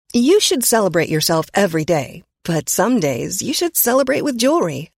You should celebrate yourself every day, but some days you should celebrate with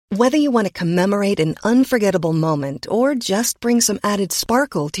jewelry. Whether you want to commemorate an unforgettable moment or just bring some added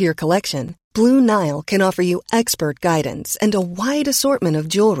sparkle to your collection, Blue Nile can offer you expert guidance and a wide assortment of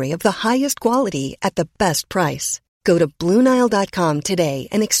jewelry of the highest quality at the best price. Go to BlueNile.com today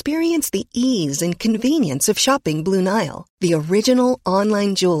and experience the ease and convenience of shopping Blue Nile, the original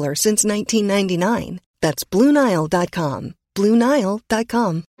online jeweler since 1999. That's BlueNile.com.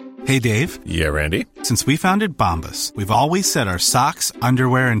 BlueNile.com. Hey, Dave. Yeah, Randy. Since we founded Bombas, we've always said our socks,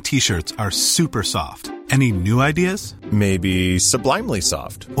 underwear, and T-shirts are super soft. Any new ideas? Maybe sublimely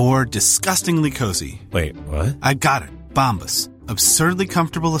soft. Or disgustingly cozy. Wait, what? I got it. Bombas. Absurdly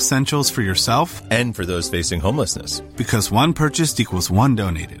comfortable essentials for yourself and for those facing homelessness. Because one purchased equals one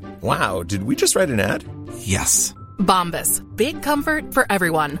donated. Wow, did we just write an ad? Yes. Bombas. Big comfort for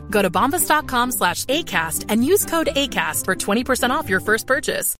everyone. Go to bombas.com/ACAST and use code ACAST for 20% off your first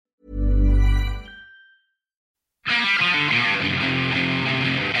purchase.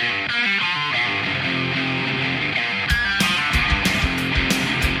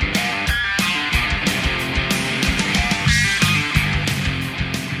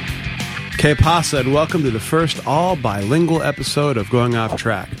 Que pasa, and welcome to the first all-bilingual episode of Going Off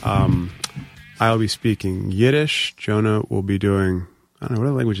Track. I'll be speaking Yiddish. Jonah will be doing... I don't know,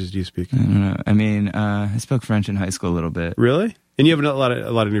 what languages do you speak? I don't know. I mean, I spoke French in high school a little bit. Really? And you have a lot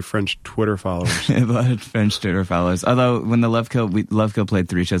of new French Twitter followers. A lot of French Twitter followers. Although, when the Love Kill played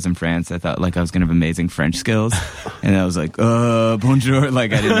 3 shows in France, I thought like I was going to have amazing French skills. And I was like, bonjour.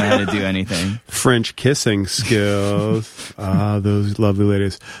 Like, I didn't know how to do anything. French kissing skills. Those lovely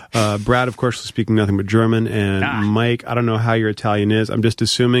ladies. Brad, of course, was speaking nothing but German. And Mike, I don't know how your Italian is. I'm just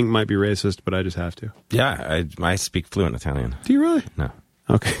assuming, might be racist, but I just have to. Yeah, I speak fluent Italian. Do you really? No.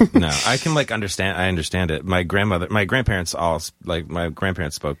 Okay. No, I can I understand it. My grandparents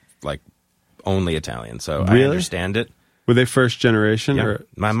spoke like only Italian, so really? I understand it. Were they first generation? Yeah. Or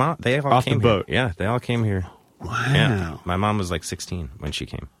my mom, they all off came the boat? Here. Yeah, they all came here. Wow. Yeah. My mom was like 16 when she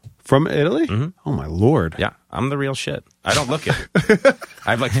came. From Italy? Mm-hmm. Oh my Lord. Yeah, I'm the real shit. I don't look it.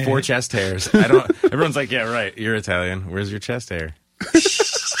 I have like 4 chest hairs. Everyone's like, yeah, right, you're Italian. Where's your chest hair?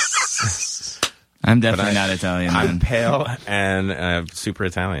 I'm definitely not Italian. I'm pale and super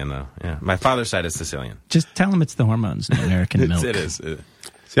Italian, though. Yeah, my father's side is Sicilian. Just tell him it's the hormones in the American milk. It is.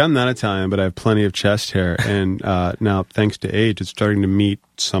 See, I'm not Italian, but I have plenty of chest hair, and now, thanks to age, it's starting to meet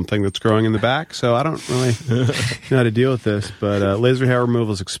something that's growing in the back, so I don't really know how to deal with this, but laser hair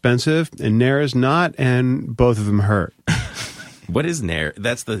removal is expensive, and Nair is not, and both of them hurt. What is Nair?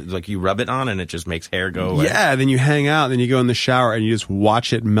 That's you rub it on and it just makes hair go away? Yeah, then you hang out, then you go in the shower, and you just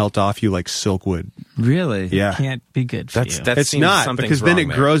watch it melt off you like silkwood. Really? Yeah. Can't be good for you. It's not, because then it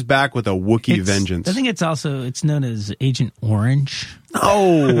grows back with a Wookiee vengeance. I think it's known as Agent Orange.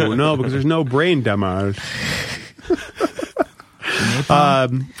 Oh, no, because there's no brain damage. Who's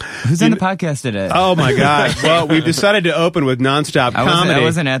on the podcast today? Oh, my God. Well, we've decided to open with nonstop comedy. I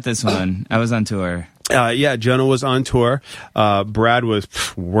wasn't at this one. I was on tour. Yeah, Jonah was on tour. Brad was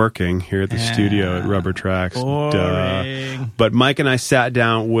working here at the studio at Rubber Tracks. Duh. But Mike and I sat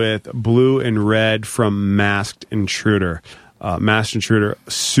down with Blue and Red from Masked Intruder. Masked Intruder,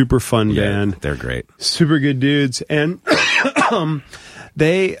 super fun band. They're great. Super good dudes. And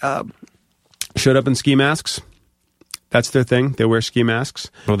they showed up in ski masks. That's their thing. They wear ski masks.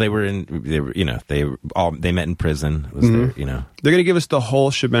 Well, they met in prison. Was their, They're going to give us the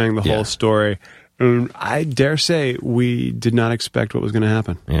whole shebang, the whole story. I dare say we did not expect what was going to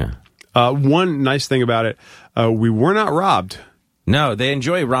happen. Yeah. One nice thing about it, we were not robbed. No, they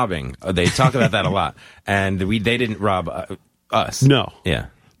enjoy robbing. They talk about that a lot. And they didn't rob us. No. Yeah.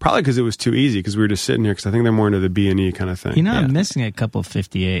 Probably because it was too easy, because we were just sitting here, because I think they're more into the B&E kind of thing. I'm missing a couple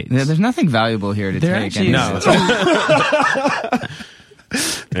 58s. Yeah, there's nothing valuable here to take. No.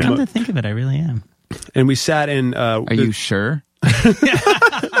 Come to think of it, I really am. And we sat in... Are you sure?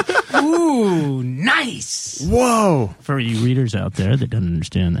 Ooh, nice! Whoa! For you readers out there that don't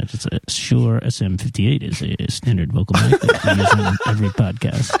understand that, it's a Shure SM58 is a standard vocal mic that we use on every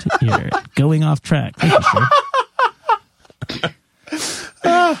podcast here. Going Off Track. Thank you,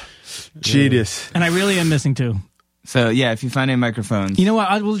 sir. Genius. And I really am missing two. So, yeah, if you find any microphones... You know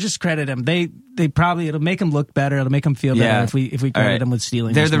what? We'll just credit them. They probably... It'll make them look better. It'll make them feel better if we credit them with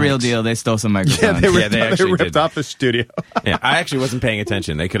stealing. They're the real deal. They stole some microphones. Yeah, they ripped off the studio. Yeah, I actually wasn't paying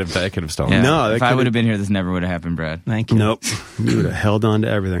attention. They could have stolen. Yeah. No, if I would have been here, this never would have happened, Brad. Thank you. Nope. You would have held on to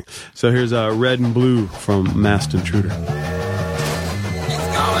everything. So here's Red and Blue from Masked Intruder.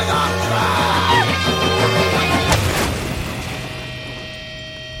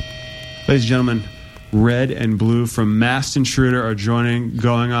 Ladies and gentlemen, Red and Blue from Masked Intruder are joining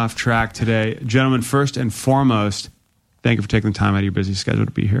Going Off Track today. Gentlemen, first and foremost, thank you for taking the time out of your busy schedule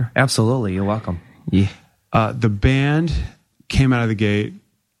to be here. Absolutely. You're welcome. Yeah. The band came out of the gate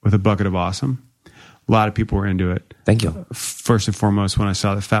with a bucket of awesome. A lot of people were into it. Thank you. First and foremost, when I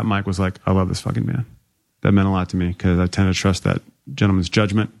saw that Fat Mike was like, I love this fucking band. That meant a lot to me because I tend to trust that gentleman's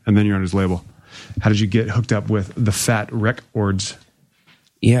judgment, and then you're on his label. How did you get hooked up with the Fat Records?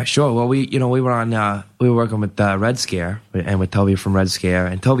 Yeah, sure. Well, we were working with Red Scare and with Toby from Red Scare,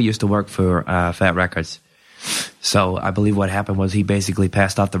 and Toby used to work for Fat Records. So I believe what happened was he basically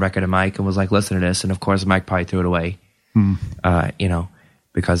passed off the record to Mike and was like, listen to this. And of course, Mike probably threw it away,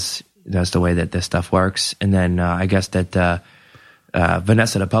 because that's the way that this stuff works. And then I guess that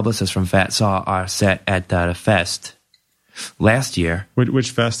Vanessa, the publicist from Fat, saw our set at the Fest last year. Which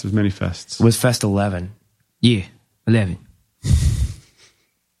fest? There's many fests. It was Fest 11. Yeah, 11.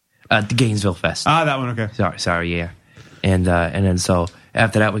 The Gainesville Fest. Ah, that one, okay. Sorry, yeah. And then so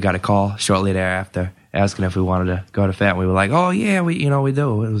after that, we got a call shortly thereafter asking if we wanted to go to Fat. And we were like, oh yeah, we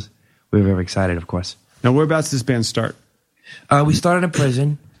do. We were very excited, of course. Now, whereabouts does this band start? We started in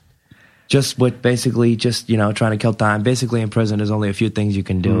prison, just with basically just trying to kill time. Basically, in prison, there's only a few things you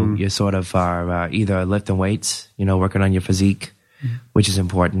can do. You sort of are either lifting weights, working on your physique, which is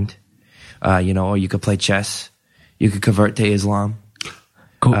important, or you could play chess. You could convert to Islam.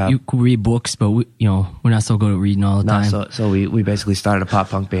 You could read books, but we're not so good at reading all the time. So we basically started a pop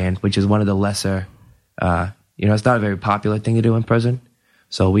punk band, which is one of the lesser, it's not a very popular thing to do in prison.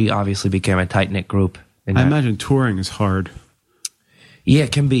 So we obviously became a tight-knit group. I imagine touring is hard. Yeah,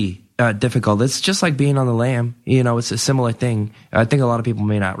 it can be difficult. It's just like being on the lam. It's a similar thing. I think a lot of people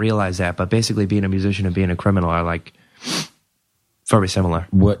may not realize that, but basically being a musician and being a criminal are like very similar.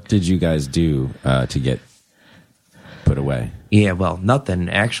 What did you guys do to get put away? Yeah, well, nothing,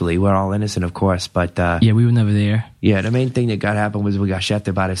 actually. We're all innocent, of course, but... yeah, we were never there. Yeah, the main thing that happened was we got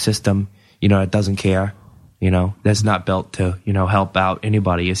shafted by the system, that doesn't care, that's not built to, help out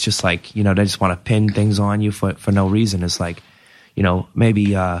anybody. It's just like, they just want to pin things on you for no reason. It's like,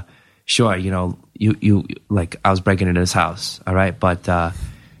 maybe, sure, you like, I was breaking into this house, all right? But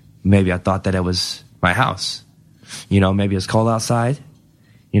maybe I thought that it was my house. Maybe it's cold outside,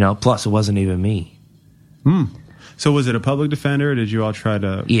 plus it wasn't even me. So was it a public defender, or did you all try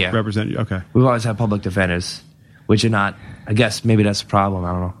to represent you? Okay. We've always had public defenders, which are not, I guess maybe that's a problem,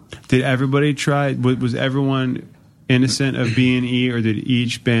 I don't know. Did everybody try, was everyone innocent of B&E, or did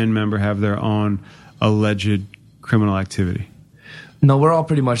each band member have their own alleged criminal activity? No, we're all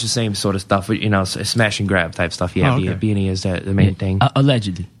pretty much the same sort of stuff, smash and grab type stuff. Yeah, okay. B&E is the main thing.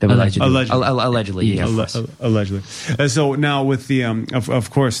 Allegedly. Allegedly, yes. Allegedly. So now with the, of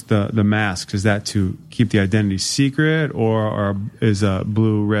course, the masks, is that to keep the identity secret, or is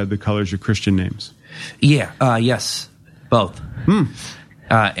blue, red the colors your Christian names? Yeah, yes, both.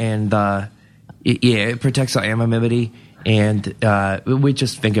 It protects our anonymity, and we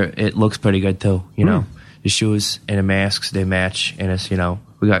just figure it looks pretty good too, The shoes and the masks, they match, and it's,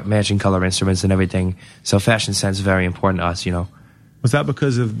 we got matching color instruments and everything. So fashion sense is very important to us, Was that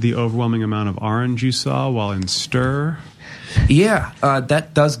because of the overwhelming amount of orange you saw while in Stir? Yeah,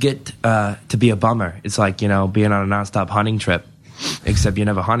 that does get to be a bummer. It's like, being on a nonstop hunting trip, except you're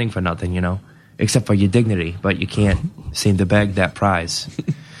never hunting for nothing, except for your dignity, but you can't seem to beg that prize.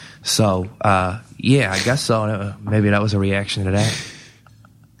 So, yeah, I guess so. Maybe that was a reaction to that.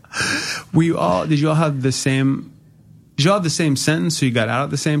 Did you all have the same sentence, so you got out at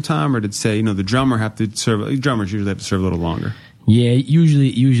the same time, or did say, the drummer have to serve? Drummers usually have to serve a little longer. Yeah,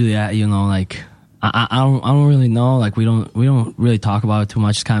 usually, I don't really know. Like we don't really talk about it too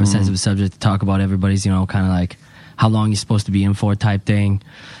much. It's kind of a sensitive subject to talk about. Everybody's, kind of like how long you're supposed to be in for type thing.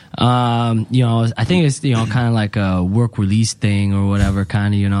 I think it's, kind of like a work release thing or whatever,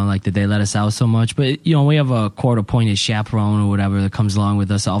 kind of, like that they let us out so much. But, we have a court-appointed chaperone or whatever that comes along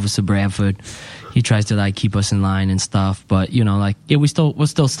with us, Officer Bradford. He tries to, like, keep us in line and stuff. But, we're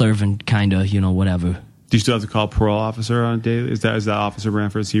still serving, kind of, whatever. Do you still have to call parole officer on a daily? Is that Officer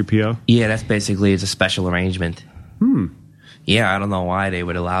Bradford, your PO? Yeah, that's basically, it's a special arrangement. Yeah, I don't know why they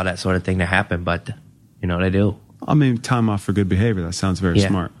would allow that sort of thing to happen, but, they do. I mean, time off for good behavior. That sounds very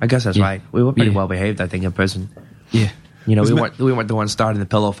smart. I guess that's right. We were pretty well behaved, I think, in prison. Yeah. We weren't the ones starting the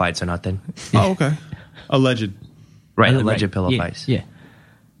pillow fights or nothing. Oh, okay. Alleged. Right, alleged pillow fights. Yeah.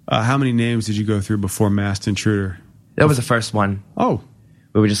 How many names did you go through before Masked Intruder? That was the first one. Oh.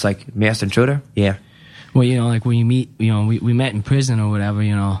 We were just like, Masked Intruder? Yeah. Well, like when you meet, we met in prison or whatever,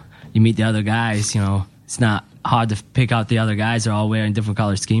 you meet the other guys, it's not hard to pick out the other guys. They're all wearing different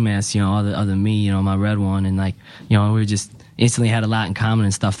color ski masks, other than me, my red one. And like, we were just, instantly had a lot in common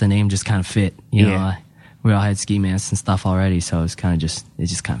and stuff. The name just kind of fit. You know, we all had ski masks and stuff already, so it just kind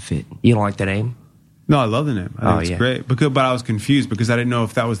of fit. You don't like the name? No, I love the name. I think it's great. But I was confused because I didn't know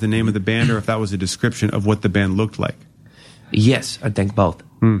if that was the name of the band or if that was a description of what the band looked like. Yes, I think both.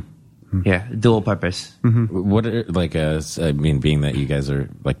 Yeah, dual purpose. What are, like, I mean, being that you guys are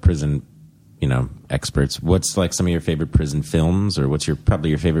like prison, experts, what's like some of your favorite prison films, or what's probably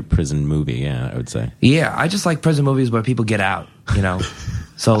your favorite prison movie? Yeah, I would say. Yeah, I just like prison movies where people get out,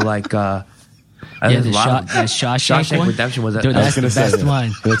 So like, Shawshank Redemption was Dude, that's the best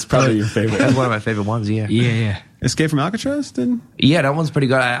one. That's probably your favorite. That's one of my favorite ones. Yeah. Yeah. Escape from Alcatraz? Yeah, that one's pretty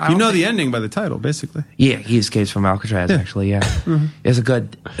good. I know the ending by the title, basically. Yeah, he escapes from Alcatraz. Actually, yeah, it's a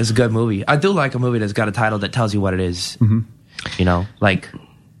good movie. I do like a movie that's got a title that tells you what it is. Like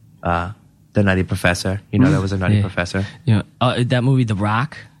The Nutty Professor. There was a Nutty Professor. That movie, The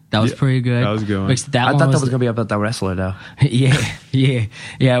Rock. That was pretty good. That was a good one. I thought that was going to be about the wrestler, though. Yeah.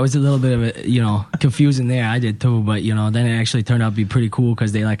 It was a little bit of a, confusing there. I did too, but then it actually turned out to be pretty cool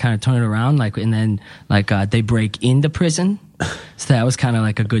because they like kind of turn it around, and then they break into prison. So that was kind of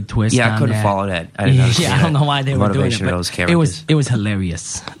like a good twist. Yeah, I couldn't follow that. I don't know why they were doing it, of those but characters. it was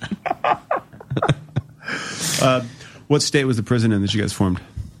hilarious. What state was the prison in that you guys formed?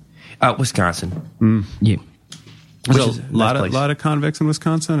 Wisconsin. Yeah. Was there a lot of convicts in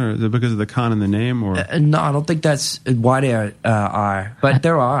Wisconsin, or is it because of the con in the name? Or no, I don't think that's why there are. But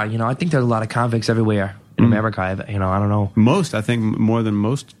there are. I think there's a lot of convicts everywhere in America. I don't know. I think more than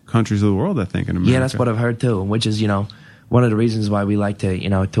most countries of the world. I think in America. Yeah, that's what I've heard too. Which is one of the reasons why we like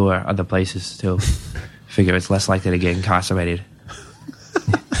to tour other places too. Figure it's less likely to get incarcerated.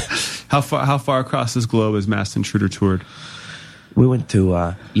 How far across this globe has Masked Intruder toured? We went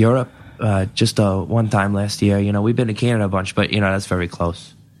to Europe. Just one time last year. We've been to Canada a bunch, but that's very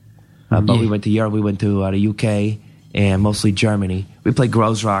close. But we went to Europe. We went to the UK and mostly Germany. We played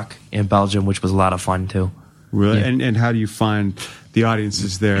Groesrock in Belgium, which was a lot of fun too. Really? Yeah. And how do you find the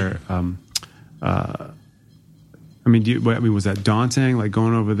audiences there? Was that daunting? Like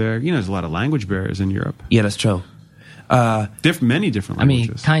going over there? There's a lot of language barriers in Europe. Yeah, that's true. Many different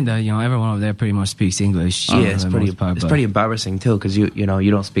languages. Kind of. Everyone over there pretty much speaks English. Yeah, it's pretty embarrassing too because you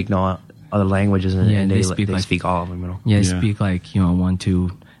don't speak no other languages and they speak all of them. Yeah, they speak 1,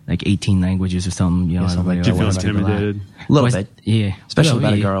 2, 18 languages or something. Do you feel intimidated? A little bit. Yeah, especially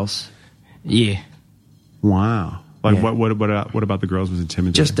by the girls. Yeah. Wow. What about the girls was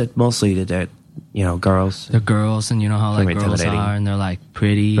intimidating? Just that mostly that. Girls. The girls, and how girls are, and they're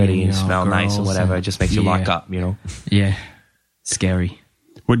pretty and smell nice and whatever. It just makes you lock up, Yeah, scary.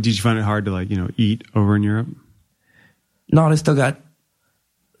 What did you find it hard to eat over in Europe? No, they still got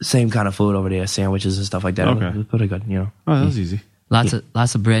the same kind of food over there, sandwiches and stuff like that. Okay. It was pretty good, Oh, that was easy. Lots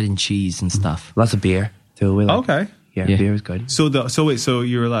of bread and cheese and stuff. Lots of beer too. Okay. Yeah, beer is good. So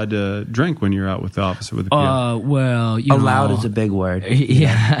you're allowed to drink when you're out with the officer with the beer? Well, allowed is a big word.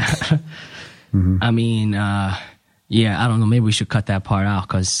 Yeah. I mean, I don't know. Maybe we should cut that part out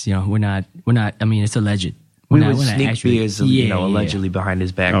because we're not. I mean, it's alleged. We would sneak beers, allegedly behind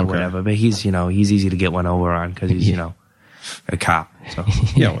his back or whatever. But he's easy to get one over on because he's a cop. So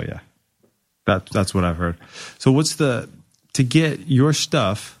yeah. That's what I've heard. So what's to get your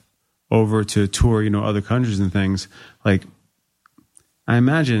stuff over to tour, other countries and things, like, I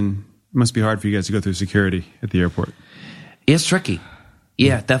imagine it must be hard for you guys to go through security at the airport. It's tricky.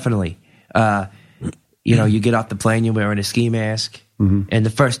 Yeah, definitely. You get off the plane, you're wearing a ski mask, and the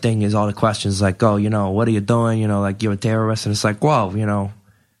first thing is all the questions like, what are you doing? You're a terrorist, and it's like, whoa,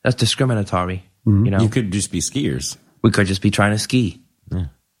 that's discriminatory. You could just be skiers. We could just be trying to ski.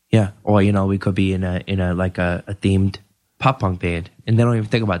 Yeah. Or, we could be in a themed pop punk band, and they don't even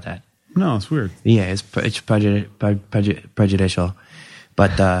think about that. No, it's weird. Yeah, it's prejudicial.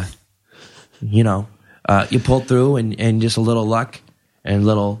 But, you pull through and just a little luck and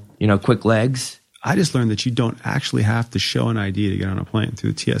little, quick legs. I just learned that you don't actually have to show an ID to get on a plane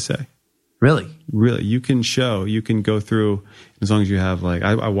through the TSA. Really? Really. You can go through as long as you have,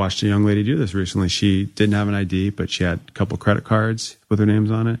 I watched a young lady do this recently. She didn't have an ID, but she had a couple credit cards with her names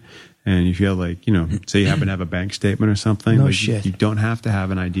on it. And you feel say you happen to have a bank statement or something. No shit. You don't have to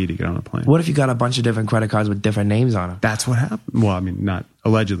have an ID to get on a plane. What if you got a bunch of different credit cards with different names on them? That's what happened. Well, I mean, not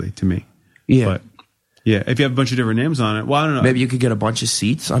allegedly to me. Yeah. But yeah, if you have a bunch of different names on it, well, I don't know. Maybe you could get a bunch of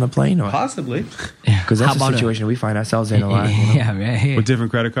seats on a plane. Possibly. Because that's the situation we find ourselves in a lot. Yeah, right. With different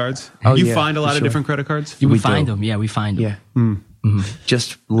credit cards? Find a lot of different credit cards? We find them. Yeah, we find them. Yeah. Mm-hmm.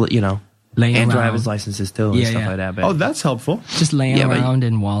 Just, and driver's licenses too and stuff like that. But that's helpful. Just laying around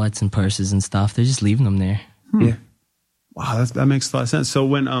in wallets and purses and stuff. They're just leaving them there. Yeah. Wow, that makes a lot of sense. So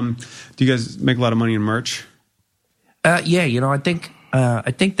when do you guys make a lot of money in merch? Yeah,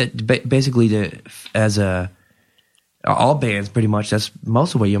 I think that basically all bands pretty much, that's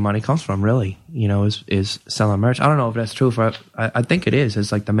most of where your money comes from, really. Is selling merch. I don't know if that's true I think it is.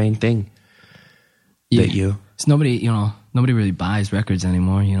 It's like the main thing. Yeah. It's nobody really buys records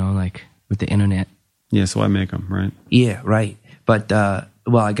anymore. Like with the internet. Yeah, so I make them, right? Yeah, right. But I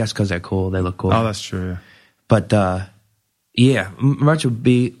guess because they're cool, they look cool. Oh, that's true. Yeah. But merch would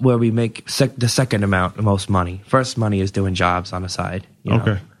be where we make the second amount, the most money. First money is doing jobs on the side.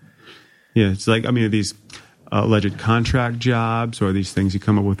 Okay. Yeah, it's like, these alleged contract jobs or these things you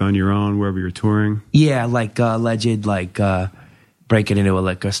come up with on your own wherever you're touring. Yeah, like alleged, breaking into a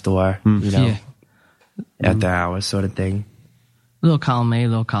liquor store, after hours sort of thing. Little column A,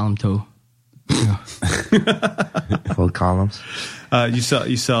 little column 2. Full columns. You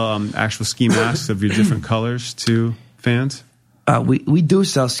sell actual ski masks of your different colors to fans? We do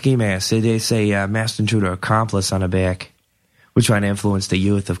sell ski masks. They say Masked Intruder Accomplice on the back. We're trying to influence the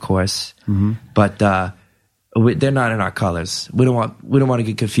youth, of course, but they're not in our colors. We don't want to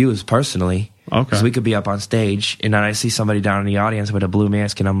get confused personally. Okay. Because we could be up on stage and then I see somebody down in the audience with a blue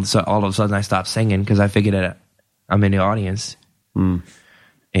mask, and all of a sudden I stop singing because I figured that I'm in the audience. And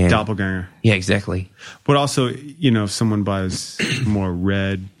doppelganger. Yeah, exactly. But also, if someone buys more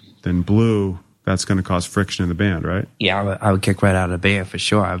red than blue, that's going to cause friction in the band, right? Yeah, I would kick right out of the band for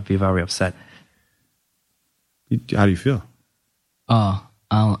sure. I would be very upset. How do you feel? Oh,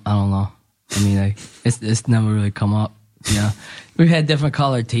 I don't know. It's never really come up. We've had different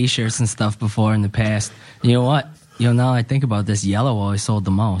colored T-shirts and stuff before in the past. You know what? Now I think about this, yellow always sold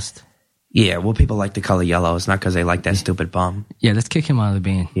the most. Yeah, well, people like the color yellow. It's not because they like that stupid bum. Yeah, let's kick him out of the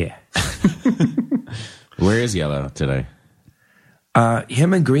band. Yeah. Where is Yellow today?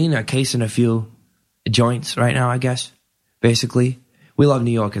 Him and Green are casing a few joints right now, I guess. Basically, we love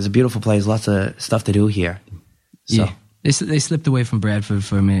New York. It's a beautiful place. Lots of stuff to do here. So. Yeah, they slipped away from Bradford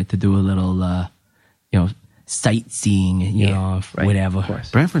for a minute to do a little, sightseeing. Whatever.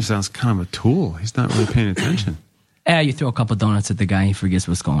 Bradford sounds kind of a tool. He's not really paying attention. You throw a couple donuts at the guy, he forgets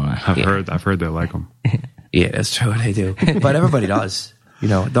what's going on. I've heard they like them. Yeah, that's true. They do, but everybody does.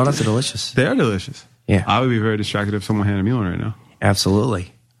 Donuts are delicious. They are delicious. Yeah, I would be very distracted if someone handed me one right now.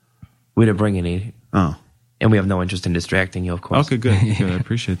 Absolutely. We didn't bring any. Oh. And we have no interest in distracting you, of course. Okay, good. I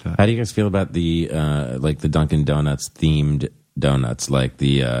appreciate that. How do you guys feel about the the Dunkin' Donuts themed donuts, like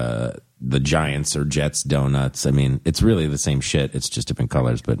the Giants or Jets donuts? It's really the same shit. It's just different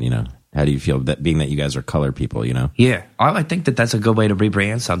colors. But how do you feel that being that you guys are color people? Yeah, I think that's a good way to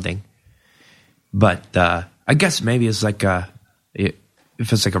rebrand something. But I guess maybe it's like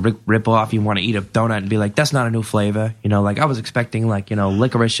if it's like a rip off, you want to eat a donut and be like, that's not a new flavor. I was expecting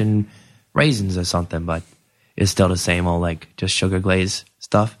licorice and raisins or something, but it's still the same old just sugar glaze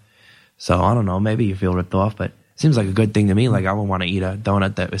stuff. So I don't know, maybe you feel ripped off, but it seems like a good thing to me. I would want to eat a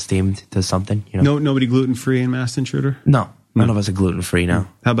donut that was themed to something. No, nobody gluten free in Masked Intruder? No, none of us are gluten free now.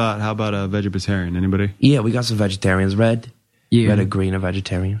 How about a vegetarian? Anybody? Yeah, we got some vegetarians. Red and green are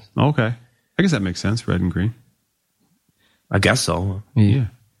vegetarians. Okay, I guess that makes sense. Red and green. I guess so. Yeah.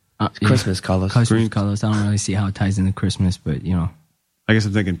 Christmas colors. Christmas colors. I don't really see how it ties into Christmas, but I guess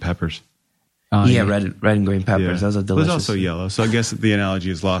I'm thinking peppers. Red and green peppers. Yeah. Those are delicious. There's also yellow, so I guess the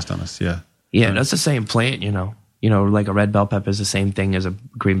analogy is lost on us. Yeah. Yeah, that's the same plant. Like a red bell pepper is the same thing as a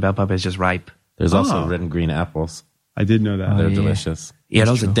green bell pepper. It's just ripe. There's also red and green apples. I did know that. They're delicious. Yeah,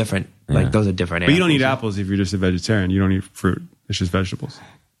 those are different. Those are different. But you don't eat apples if you're just a vegetarian. You don't eat fruit. It's just vegetables.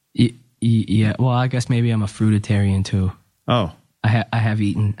 Yeah. Well, I guess maybe I'm a fruitarian too. Oh. I have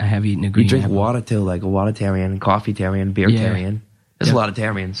eaten a green apple. You drink water too, like a watertarian, coffeetarian, beertarian. There's a lot of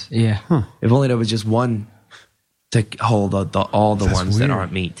tarians. Yeah. Huh. If only there was just one to hold all the ones that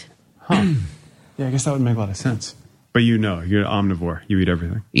aren't meat. Huh. Yeah, I guess that would make a lot of sense. But you're an omnivore. You eat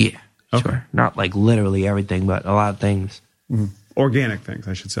everything. Yeah. Okay. Sure. Not like literally everything, but a lot of things. Mm-hmm. Organic things,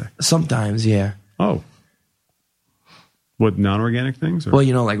 I should say. Sometimes, yeah. Oh. What, non-organic things? Or?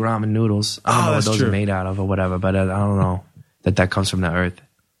 Well, like ramen noodles. I don't know what those true. are made out of or whatever, but I don't know that comes from the earth.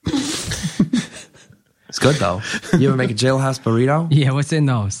 It's good though. You ever make a jailhouse burrito? Yeah, what's in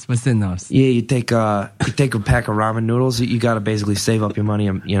those? Yeah, you take a pack of ramen noodles. You got to basically save up your money,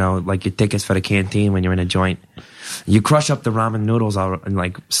 like your tickets for the canteen when you're in a joint. You crush up the ramen noodles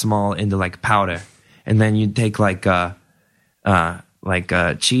in small into powder, and then you take Cheetos,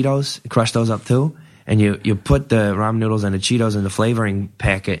 crush those up too, and you put the ramen noodles and the Cheetos in the flavoring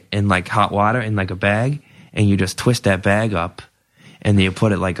packet in hot water in a bag, and you just twist that bag up, and then you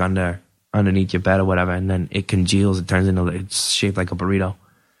put it underneath your bed or whatever, and then it congeals. It turns into, it's shaped like a burrito.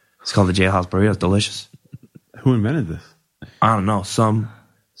 It's called the jailhouse burrito. It's delicious. Who invented this? I don't know. Some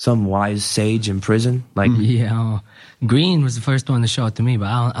some wise sage in prison. Like, Yeah. Green was the first one to show it to me, but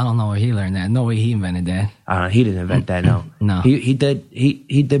I don't know where he learned that. No way he invented that. he didn't invent that. No, No. He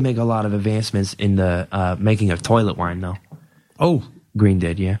did make a lot of advancements in the making of toilet wine, though. Oh, Green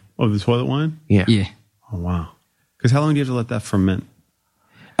did, yeah. oh, the toilet wine. Yeah. Yeah. Oh wow. Because how long do you have to let that ferment?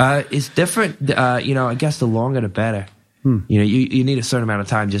 It's different. I guess the longer the better. You need a certain amount of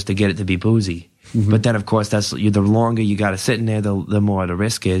time just to get it to be boozy. But then, of course, the longer you got to sit in there, the more the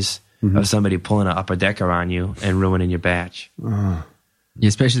risk is of somebody pulling an upper decker on you and ruining your batch. Yeah,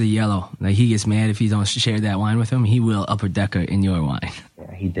 especially Yellow. Like, he gets mad if you don't share that wine with him. He will upper decker in your wine.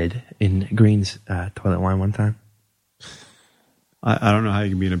 Yeah, he did in Green's toilet wine one time. I don't know how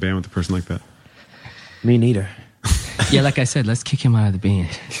you can be in a band with a person like that. Me neither. Yeah, like I said, let's kick him out of the band.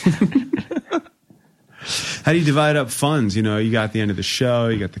 How do you divide up funds? You got at the end of the show,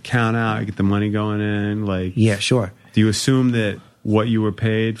 you got the count out, you get the money going in. Like, Yeah, sure. do you assume that what you were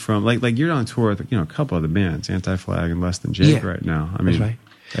paid from, like you're on tour with, a couple other bands, Anti-Flag and Less Than Jake Yeah, right now. I mean, that's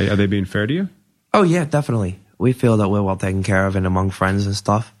right. Are they being fair to you? Oh, yeah, definitely. We feel that we're well taken care of and among friends and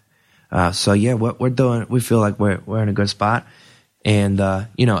stuff. So, yeah, what we're doing, we feel like we're in a good spot. And,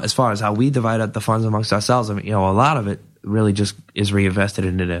 as far as how we divide up the funds amongst ourselves, I mean, a lot of it really just is reinvested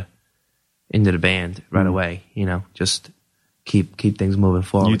into the band right away, just keep things moving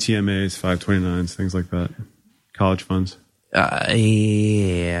forward. UTMAs, 529s, things like that. College funds.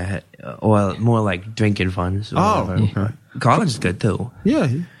 Yeah, or more like drinking funds. Or whatever. Okay. College is good too. Yeah.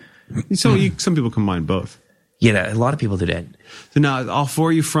 So some people combine both. Yeah, a lot of people do that. So now, all four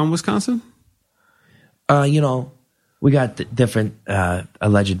of you from Wisconsin? We got different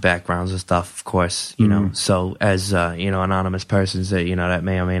alleged backgrounds and stuff, of course, So as, anonymous persons that, that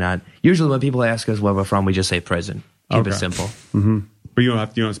may or may not. Usually when people ask us where we're from, we just say prison. Keep it simple. Mm-hmm. But you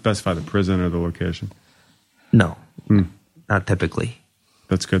don't specify the prison or the location. No, not typically.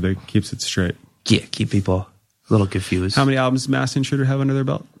 That's good. That keeps it straight. Yeah, keep people a little confused. How many albums does Masked Intruder have under their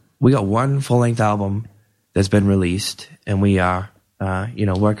belt? We got one full-length album that's been released, and we are,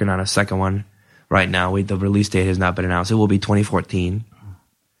 working on a second one right now. The release date has not been announced. It will be 2014.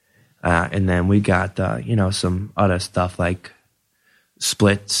 And then we got, some other stuff like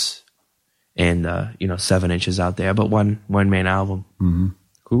splits and, 7 inches out there, but one main album. Mm-hmm.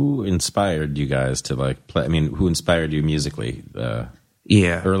 Who inspired you guys to play? I mean, who inspired you musically?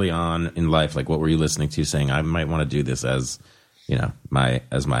 Early on in life, what were you listening to saying, I might want to do this as, my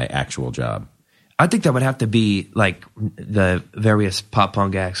actual job? I think that would have to be the various pop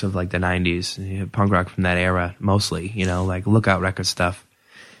punk acts of the 90s, punk rock from that era mostly, Lookout Record stuff,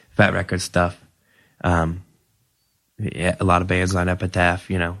 Fat Record stuff. A lot of bands on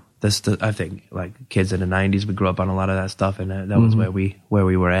Epitaph, I think kids in the 90s, we grew up on a lot of that stuff, and that was where we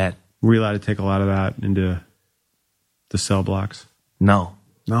were at. Were you allowed to take a lot of that into the cell blocks? No.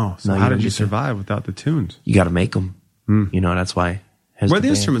 So how did you survive without the tunes? You got to make them. That's why. Where'd the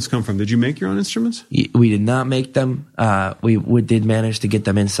instruments come from? Did you make your own instruments? We did not make them. We did manage to get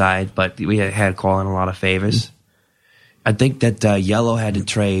them inside, but we had to call in a lot of favors. I think that Yellow had to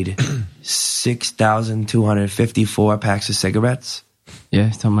trade 6,254 packs of cigarettes. Yeah,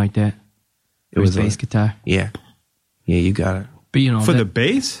 something like that. It was bass guitar. Yeah, you got it. But for the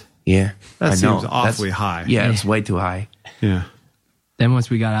bass? Yeah, that seems awfully high. Yeah, it's way too high. Yeah. Then once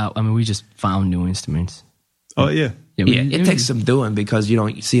we got out, we just found new instruments. Oh yeah. It takes some doing because you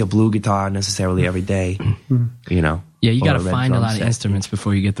don't see a blue guitar necessarily every day. Yeah, you got to find a lot of instruments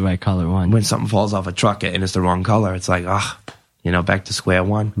before you get the right color one. When something falls off a truck and it's the wrong color, it's like, back to square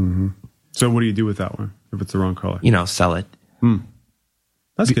one. Mm-hmm. So what do you do with that one if it's the wrong color? Sell it.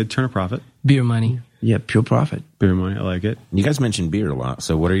 That's good. Turn a profit. Beer money. Yeah, pure profit. Beer money. I like it. You guys mentioned beer a lot.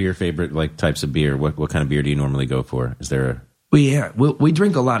 So what are your favorite types of beer? What kind of beer do you normally go for? Is there a... We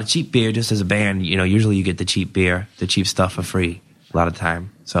drink a lot of cheap beer just as a band. Usually you get the cheap beer, the cheap stuff for free a lot of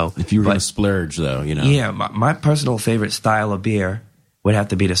time. So if you were going to splurge, though, Yeah, my personal favorite style of beer would have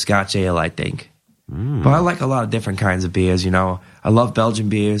to be the Scotch ale, I think. But I like a lot of different kinds of beers. I love Belgian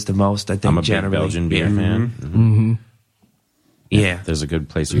beers the most. I think I'm a big Belgian beer fan. Mm-hmm. Yeah, there's a good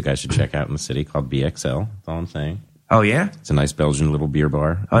place you guys should check out in the city called BXL. That's all I'm saying. Oh yeah, it's a nice Belgian little beer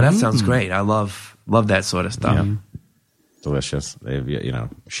bar. Oh, that sounds great. I love that sort of stuff. Yeah. Delicious. They have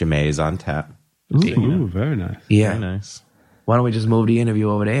Chimay's on tap. Ooh, very nice. Yeah, very nice. Why don't we just move the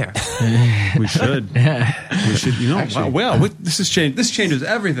interview over there? We should. We should. This has changed. This changes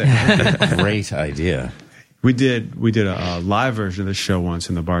everything. Great idea. We did a live version of this show once,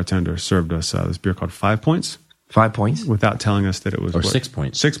 and the bartender served us this beer called 5 Points. 5 points? Without telling us that it was... 6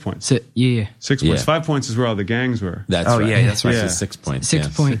 points. 6 points. Yeah. 6 points. 5 points is where all the gangs were. That's right. Yeah, that's right. Yeah. 6 points. 6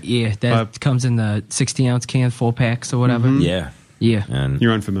 point, yeah. That comes in the 60-ounce can, 4 packs or whatever. Mm-hmm. Yeah. Yeah. And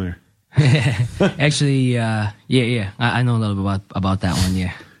You're unfamiliar. Actually, yeah. I know a little bit about that one.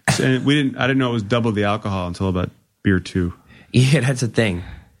 Yeah. And I didn't know it was double the alcohol until about beer 2. Yeah, that's a thing.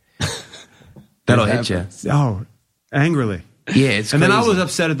 That'll hit you. Oh, angrily. Yeah, it's And then I crazy. was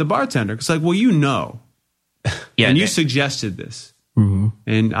upset at the bartender. It's like, well, you know. Yeah, And you that- suggested this. Mm-hmm.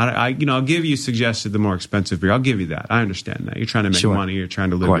 And I'll give you suggested the more expensive beer. I'll give you that. I understand that. You're trying to make Sure. money. You're trying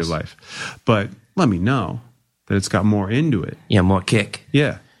to live course. your life. But let me know that it's got more into it. yeah, more kick.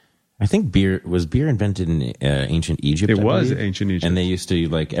 Yeah. I think beer invented in ancient Egypt. It I was believe. ancient Egypt. and they used to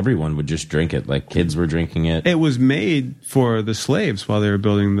like everyone would just drink it. Like kids were drinking it. It was made for the slaves while they were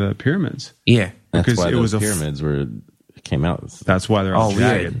building the pyramids. Yeah. That's because why it those was pyramids came out. That's why they're all Oh,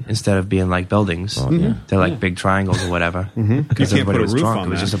 jagged. weird. Instead of being like buildings, yeah. they're like big triangles or whatever. You Because can't everybody put a was roof drunk. on It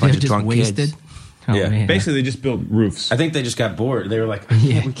was that. just a bunch They're of just drunk wasted. kids. Oh, Yeah. man. Basically, they just built roofs. I think they just got bored. They were like,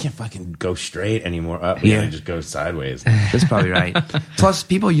 Yeah. we can't fucking go straight anymore. Up, Yeah. yeah, just go sideways. That's probably right. Plus,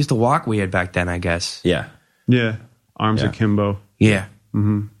 people used to walk weird back then, I guess. Yeah, Yeah. Arms Yeah. akimbo. Yeah.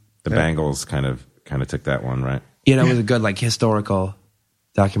 the Bangles kind of took that one, right? Yeah, that was a good like historical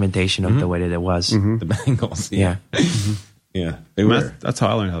documentation of the way that it was. The Bangles. Yeah. Yeah, they And were. That's how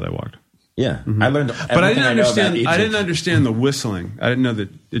I learned how they walked. Yeah, I learned. But I didn't everything know about understand. I Egypt. didn't understand the whistling. I didn't know that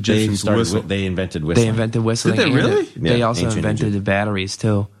They Egyptians whistle. They invented whistling. They invented whistling. Did they and really? They Yeah, also ancient invented Egypt. the batteries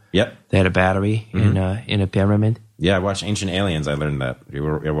too. Yep. They had a battery in a pyramid. Yeah, I watched Ancient Aliens. I learned that. You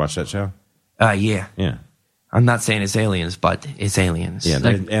ever watch that show? Yeah. Yeah. I'm not saying it's aliens, but it's aliens. Yeah,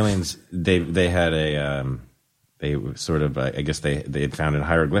 Like, aliens. They had a. They sort of. I guess they had found in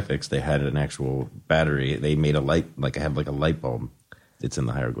hieroglyphics. They had an actual battery. They made a light. Like have like a light bulb. It's in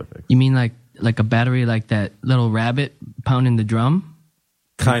the hieroglyphics. You mean like a battery, like that little rabbit pounding the drum?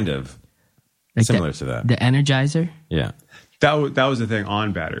 Kind of Like similar to that. The Energizer? Yeah, That was the thing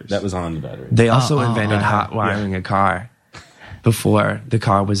on batteries. that was on the battery. they also oh, invented oh, hot wiring a car before the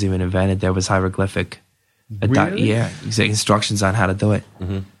car was even invented. There was hieroglyphic. Really? Yeah, instructions on how to do it.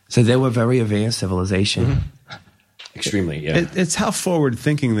 So they were very advanced civilization. Extremely. Yeah. It's how forward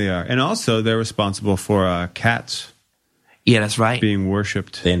thinking they are, and also they're responsible for cats Yeah, that's right. being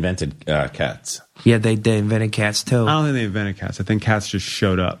worshipped. They invented cats. Yeah, they invented cats too. I don't think they invented cats. I think cats just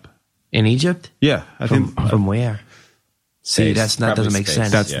showed up. In Egypt? Yeah, I think From where? See, Space. that doesn't Probably make space.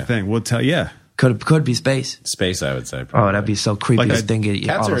 sense. that's Yeah. the thing. We'll tell. Yeah, Could be space. Space, I would say. Oh, Probably. that'd be so creepy Like to think it,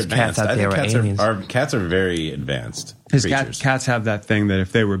 Cats all are those cats advanced. out I there think are cats aliens. cats are very advanced his creatures. cats have that thing that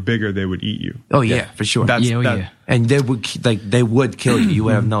if they were bigger, they would eat you. Oh yeah, for sure. That's Yeah, oh, that- yeah. And they would kill you. You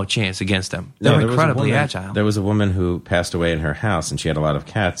would have no chance against them. They're there was a incredibly woman- agile. There was a woman who passed away in her house, and she had a lot of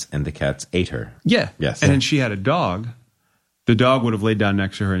cats, and the cats ate her. Yeah. Yes. And then she had a dog. The dog would have laid down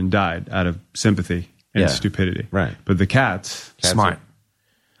next to her and died out of sympathy and Yeah. stupidity. Right. But the cats, Cats Smart.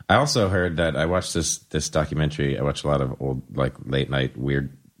 I also heard that I watched this documentary. I watched a lot of old like late night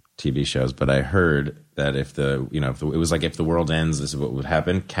weird TV shows, but I heard that if it was like if the world ends, this is what would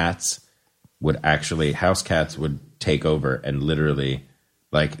happen. Cats would actually house cats would take over and literally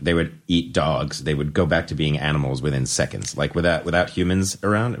like they would eat dogs. They would go back to being animals within seconds, like without humans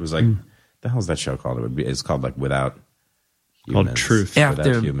around. It was like the hell's that show called? It's called like Without Humans. Called Truth. Without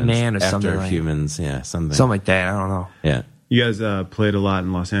After Humans. Man or After something like- humans, yeah, something. Something like that. I don't know. Yeah. you guys played a lot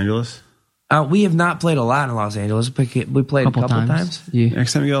in Los Angeles. We have not played a lot in Los Angeles. We played a couple times. Yeah.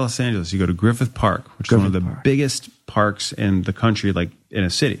 Next time you go to Los Angeles, you go to Griffith Park, which is one of the Griffith Park. biggest parks in the country, like in a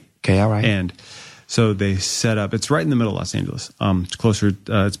city. Okay, all right. And so they set up, it's right in the middle of Los Angeles. It's closer,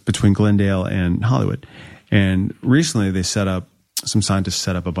 it's between Glendale and Hollywood. And recently some scientists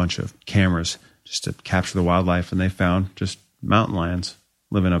set up a bunch of cameras just to capture the wildlife, and they found just mountain lions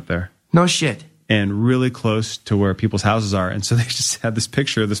living up there No shit. and really close to where people's houses are. And so they just had this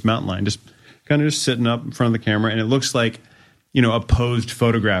picture of this mountain lion just kind of just sitting up in front of the camera, and it looks like, a posed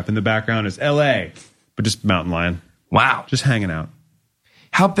photograph. In the background is LA, but just mountain lion Wow. just hanging out.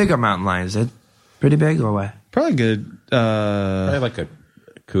 How big are mountain lions? Is it pretty big or what? Probably good. Probably like a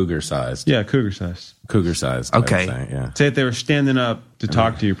cougar sized. Yeah, cougar size. Cougar sized. Okay. I would say, yeah. Say if they were standing up to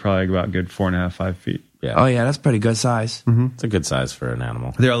talk to you, probably about good 4.5, 5 feet. Yeah. Oh yeah, that's pretty good size. It's a good size for an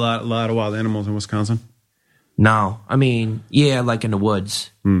animal. There are a lot of wild animals in Wisconsin. No, I mean, yeah, like in the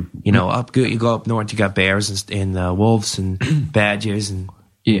woods. You you go up north, you got bears and wolves and badgers and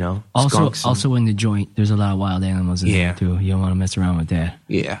skunks. Also in the joint, there's a lot of wild animals in Yeah. there too. You don't want to mess around with that.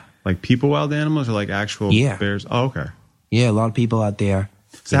 yeah, Like people wild animals or like actual Yeah. bears? Oh, okay. yeah, a lot of people out there.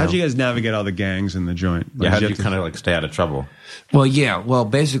 So how'd you guys navigate all the gangs in the joint? Yeah, how do did you kind of like stay out of trouble? Well,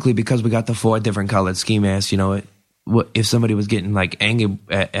 basically because we got the 4 different colored ski masks, if somebody was getting like angry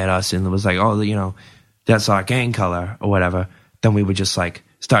at us and it was like, oh, that's our gang color or whatever, then we would just like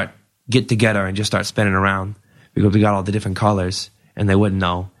get together and just start spinning around. because we got all the different colors, and they wouldn't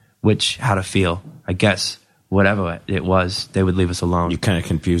know how to feel. I guess whatever it was, they would leave us alone. You kind of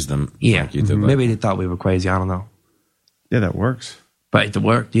confused them. Yeah, like you did, maybe they thought we were crazy. I don't know. Yeah, that works. But it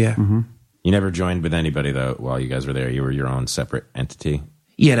worked. Yeah. Mm-hmm. You never joined with anybody though while you guys were there. You were your own separate entity.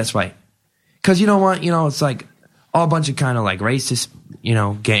 Yeah, that's right. Because you know what? You know, it's like all a bunch of kind of like racist, you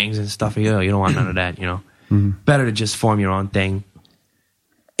know, gangs and stuff. You don't want none of that, you know. Better to just form your own thing.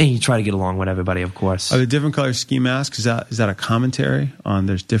 And you try to get along with everybody, of course. Are the different color ski masks, is that a commentary on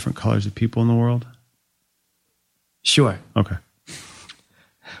there's different colors of people in the world? Sure. Okay.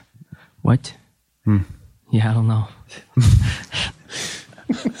 What? Yeah, I don't know.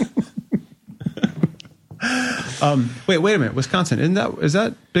 Wait a minute. Wisconsin, is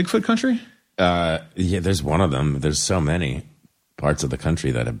that Bigfoot country? Yeah, there's one of them. There's so many parts of the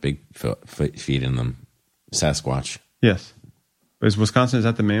country that have big feet in them. Sasquatch. Yes. Is Wisconsin, is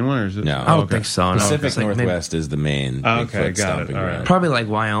that the main one? Or is it? No. I don't think so. No. Pacific Northwest is the main Bigfoot stomping ground. Probably like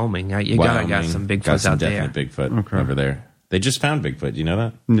Wyoming. You got some Bigfoots out there. Definite Bigfoot over there. They just found Bigfoot. You know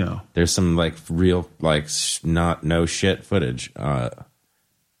that? No. There's some like real no shit footage.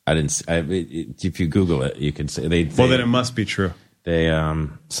 If you Google it, you can say well, then it must be true. They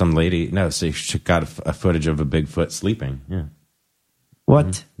some lady she got a footage of a Bigfoot sleeping. Yeah.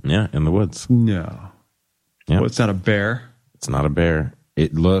 What? Yeah, in the woods. No. Yeah. Well, it's not a bear. It's not a bear.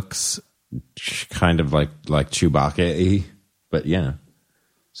 It looks kind of like Chewbacca-y, but yeah.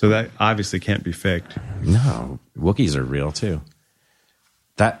 So that obviously can't be faked. No, Wookiees are real too.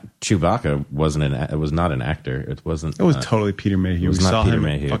 That Chewbacca was not an actor. It wasn't. It was totally Peter Mayhew. It was not Peter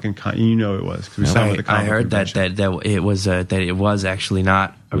Mayhew. Fucking, you know it was. We saw him at the I heard convention. that it was actually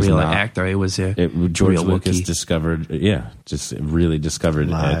not a real actor. It was George real Lucas Wookiee. discovered. Yeah, just really discovered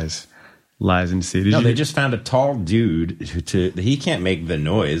lies and deceit. They just found a tall dude he can't make the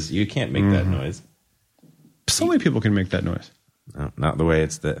noise. You can't make that noise. So many people can make that noise. No, not the way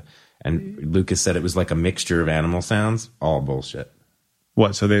and Lucas said it was like a mixture of animal sounds. All bullshit.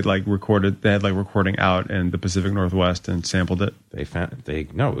 What? So they had recording out in the Pacific Northwest and sampled it.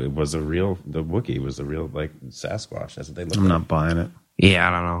 It was a real. The Wookiee was a real like Sasquatch. That's what they look like. I'm not buying it. Yeah,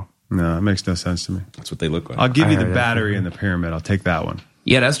 I don't know. No, it makes no sense to me. That's what they look like. I'll give you the battery and the pyramid. I'll take that one.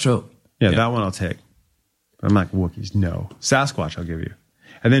 Yeah, that's true. Yeah, that one I'll take. But I'm not Wookiees. No. Sasquatch I'll give you.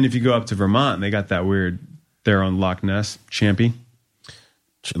 And then if you go up to Vermont, they got that weird, they're on Loch Ness, Champy.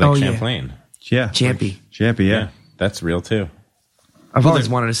 Like Champlain. Yeah. Champy. Champy, yeah. That's real too. I've always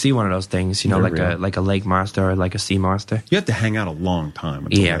wanted to see one of those things, They're like a lake monster or like a sea monster. You have to hang out a long time.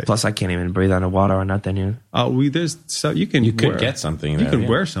 Plus I can't even breathe underwater or nothing. You could get something. You can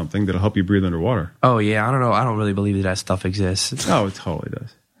wear something that'll help you breathe underwater. Oh yeah, I don't know. I don't really believe that stuff exists. Oh, it totally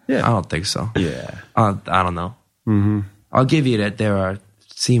does. Yeah, I don't think so. Yeah, I don't know. Mm-hmm. I'll give you that there are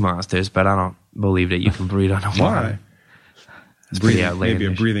sea monsters, but I don't believe that you can breathe underwater. Why? It's pretty outlandish.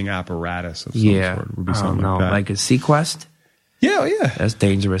 Maybe a breathing apparatus of some sort would be something like that. Like a Sequest. Yeah, yeah. That's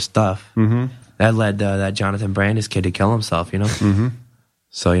dangerous stuff. Mm-hmm. That led that Jonathan Brandis kid to kill himself, you know? Mm-hmm.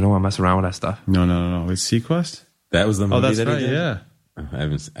 So you don't want to mess around with that stuff. No. It's Sequest? That was the movie that's that right, he did? yeah.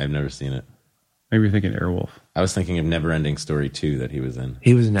 I've never seen it. Maybe you're thinking Airwolf. I was thinking of Neverending Story 2 that he was in.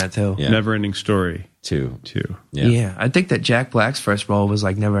 He was in that too. Yeah. Neverending Story 2. Yeah. I think that Jack Black's first role was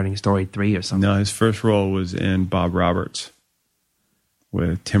like Neverending Story 3 or something. No, his first role was in Bob Roberts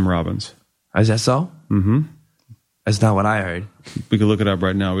with Tim Robbins. Is that so? Mm-hmm. That's not what I heard. We can look it up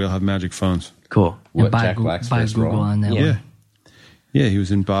right now. We all have magic phones. Cool. What, Jack Black's first Google role? on that Yeah. one. Yeah, he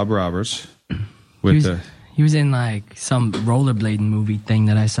was in Bob Roberts. He was in like some rollerblading movie thing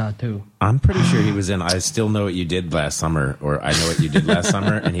that I saw too. I'm pretty sure he was in I Still Know What You Did Last Summer, or I Know What You Did Last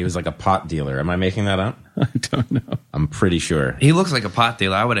Summer, and he was like a pot dealer. Am I making that up? I don't know. I'm pretty sure. He looks like a pot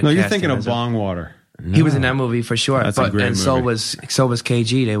dealer. I would have. No, you're thinking of Bong Water. No. He was in that movie for sure. That's a great and movie. so was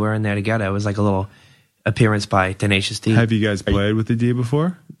KG. They were in there together. It was like a little appearance by Tenacious D. Have you guys played with the D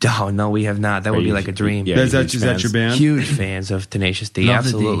before? Oh, no, we have not. That would be like a dream. Yeah, is that your band? Huge fans of Tenacious D. Love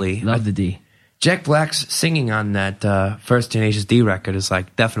Absolutely. The D. Love the D. Jack Black's singing on that first Tenacious D record is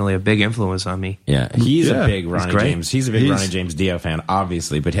like definitely a big influence on me. Yeah, he's a big Ronnie great. James. He's a big Ronnie James Dio fan,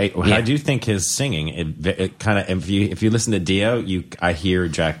 obviously. But hey, Yeah. I do think his singing, it kind of, if you listen to Dio, I hear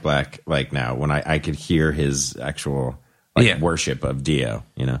Jack Black like now when I could hear his actual worship of Dio.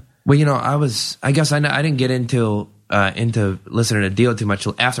 You know. Well, you know, I guess I didn't get into listening to Dio too much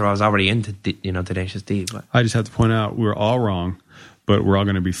till after I was already into Tenacious D. But I just have to point out we're all wrong, but we're all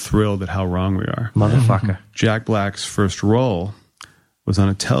going to be thrilled at how wrong we are. Motherfucker. Jack Black's first role was on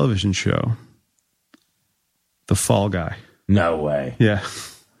a television show, The Fall Guy. No way. Yeah.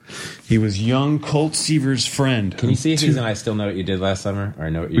 He was young Colt Seaver's friend. Can you see if he's in I Still Know What You Did Last Summer? Or I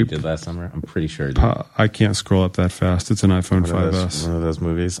Know What You Did Last Summer? I'm pretty sure. I can't scroll up that fast. It's an iPhone 5S. One of those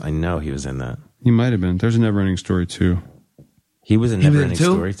movies. I know he was in that. He might have been. There's a Neverending Story 2. He was in Neverending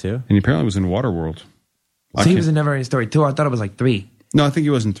Story 2? And he apparently was in Waterworld. So he was in Neverending Story 2? I thought it was like 3. No, I think he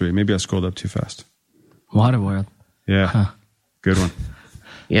was in 3. Maybe I scrolled up too fast. Waterworld. Yeah. Huh. Good one.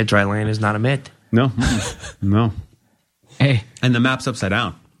 Yeah, dry land is not a myth. No. No. Hey. And the map's upside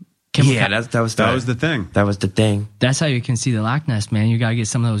down. Yeah, that was the thing. That was the thing. That's how you can see the Loch Ness, man. You gotta get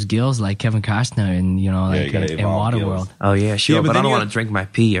some of those gills like Kevin Costner and you in gotta evolve Waterworld. gills. Oh yeah, sure. Yeah, but I don't you want to drink my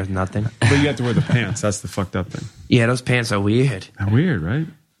pee or nothing. But you have to wear the pants. That's the fucked up thing. Yeah, those pants are weird. They're weird, right?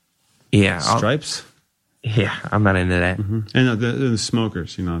 Yeah. Stripes? Yeah, I'm not into that. Mm-hmm. And the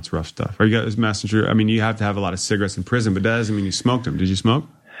smokers, it's rough stuff. Or you got this messenger. I mean, you have to have a lot of cigarettes in prison, but that doesn't mean you smoked them. Did you smoke?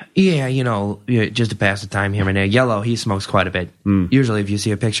 Yeah, just to pass the time here and there. Yellow, he smokes quite a bit. Usually, if you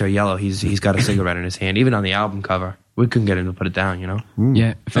see a picture of Yellow, he's got a cigarette in his hand. Even on the album cover, we couldn't get him to put it down. Yeah.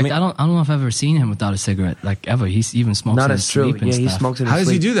 In fact, I don't know if I've ever seen him without a cigarette, like ever. He even smokes. Not in as his true. sleep and Yeah, he stuff. smokes in his How does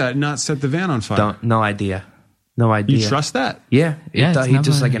he sleep. do that and not set the van on fire? No idea. No idea. You trust that? Yeah. Yeah, it's He just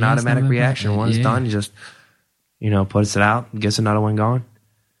never- like an yeah, it's automatic never- reaction. Once yeah. done, he just puts it out, gets another one going.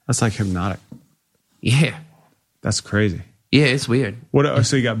 That's like hypnotic. Yeah. That's crazy. Yeah, it's weird.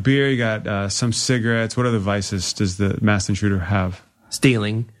 So you got beer, you got some cigarettes. What other vices does the masked intruder have?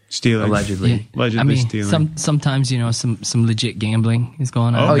 Stealing. Allegedly. Yeah. Allegedly stealing. Sometimes some legit gambling is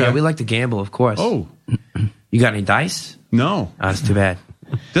going on. Oh Okay. yeah, we like to gamble, of course. Oh, You got any dice? no. Oh, that's too bad.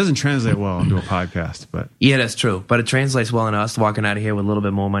 Doesn't translate well into a podcast, but Yeah, that's true. But it translates well into us walking out of here with a little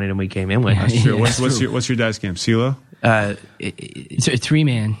bit more money than we came in with. Yeah. sure. Yeah, What's your dice game? CeeLo? It's a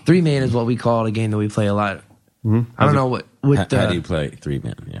 3-man. 3-man is what we call it, a game that we play a lot. I don't know what How do you play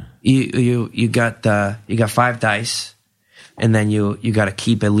 3-man? Yeah. you got 5 dice, and then you got to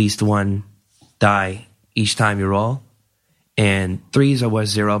keep at least one die each time you roll. And 3s are worth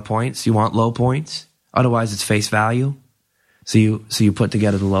 0 points. You want low points, otherwise it's face value. So you put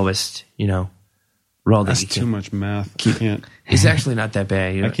together the lowest, roll that That's you too can. much math. I can't. It's actually not that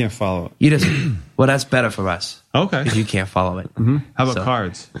bad. I can't follow it. You just that's better for us. Okay. If you can't follow it. How about So-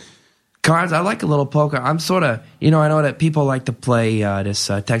 cards? Cards, I like a little poker. I'm sort of, I know that people like to play this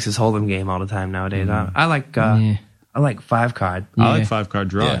Texas Hold'em game all the time nowadays. I like Yeah. I like 5-card. I like 5-card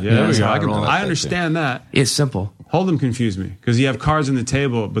draw. Yeah. Yeah, there we that's go. how I I roll. I understand that. It's simple. Hold'em confused me because you have cards on the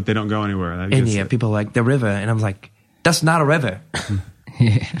table, but they don't go anywhere. That And gets yeah, it. people like the river, and I'm like, that's not a river.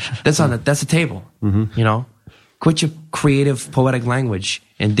 That's a table. Quit your creative, poetic language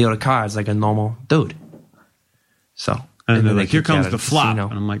and deal the cards like a normal dude. So, And they're then like, they here kick you comes out the of flop. casino.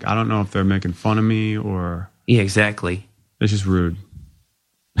 And I'm like, I don't know if they're making fun of me or Yeah, exactly. it's just rude.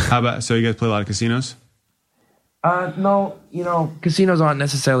 How about, so you guys play a lot of casinos? No, casinos aren't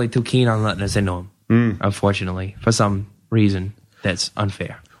necessarily too keen on letting us into them, unfortunately, for some reason that's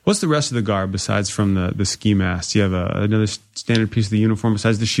unfair. What's the rest of the garb besides from the ski mask? Do you have another standard piece of the uniform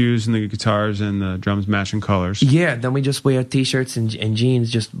besides the shoes and the guitars and the drums matching colors? Yeah, then we just wear T-shirts and jeans,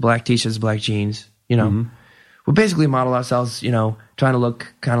 just black T-shirts, black jeans, We basically model ourselves, trying to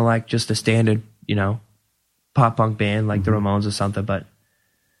look kind of like just a standard, pop punk band like the Ramones or something, but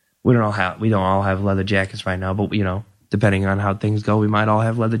we don't all have leather jackets right now, but depending on how things go, we might all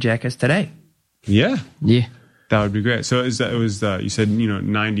have leather jackets today. Yeah. Yeah. That would be great. So you said,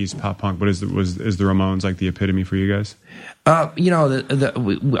 '90s pop punk, but is the Ramones like the epitome for you guys? We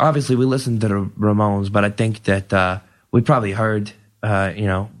obviously we listened to the Ramones, but I think that we probably heard,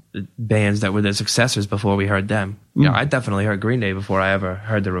 bands that were their successors before we heard them. I definitely heard Green Day before I ever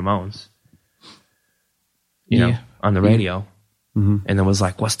heard the Ramones. On the radio, and then was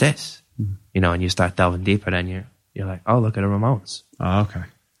like, "What's this?" And you start delving deeper, then you're like, "Oh, look at the Ramones." Oh, okay,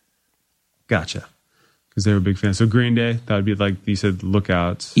 gotcha. Because they were big fans. So Green Day, that would be like you said,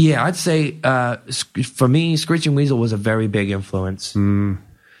 Lookouts. Yeah, I'd say for me, Screeching Weasel was a very big influence.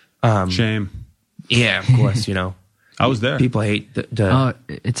 Shame. Yeah, of course. I was there. People hate the Oh,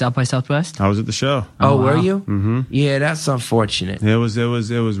 it's South by Southwest? I was at the show. Oh, wow. were you? Mm-hmm. Yeah, that's unfortunate. It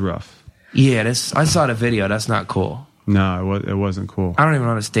was rough. Yeah, I saw the video. That's not cool. No, it wasn't cool. I don't even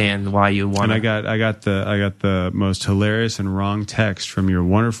understand why you want. And I got the most hilarious and wrong text from your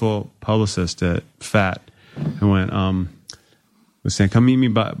wonderful publicist at FAT, who went was saying, "Come meet me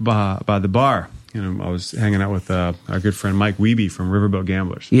by the bar." I was hanging out with our good friend Mike Wiebe from Riverboat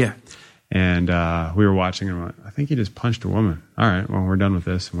Gamblers. Yeah, and we were watching and went, I think he just punched a woman. All right, well, we're done with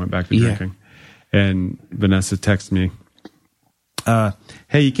this, and went back to drinking. And Vanessa texted me,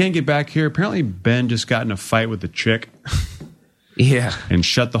 "Hey, you can't get back here. Apparently, Ben just got in a fight with a chick." Yeah. And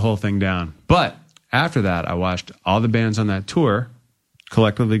shut the whole thing down. But after that, I watched all the bands on that tour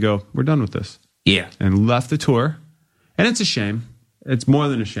collectively go, we're done with this. Yeah. And left the tour. And it's a shame. It's more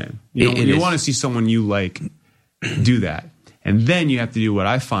than a shame. You want to see someone you like do that. And then you have to do what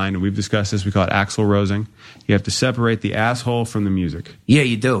I find, and we've discussed this, we call it Axl Rosing. You have to separate the asshole from the music. Yeah,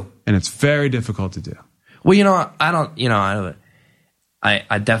 you do. And it's very difficult to do. Well,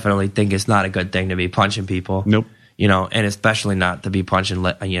 I definitely think it's not a good thing to be punching people. Nope. And especially not to be punching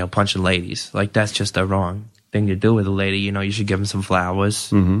ladies. Like, that's just a wrong thing to do with a lady. You should give them some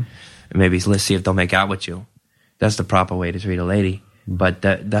flowers. And maybe let's see if they'll make out with you. That's the proper way to treat a lady. But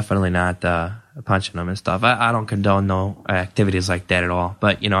definitely not punching them and stuff. I don't condone no activities like that at all.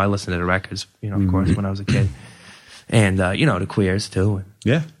 But, I listen to the records, of course, when I was a kid. And, the Queers, too.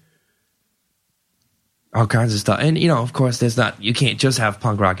 Yeah. All kinds of stuff. And, of course, you can't just have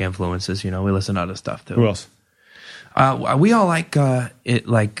punk rock influences. We listen to other stuff, too. Who else? We all like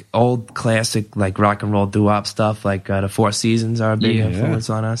old classic, like rock and roll doo-wop stuff. Like the Four Seasons are a big influence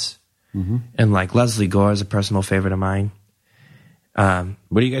on us. And like Leslie Gore is a personal favorite of mine.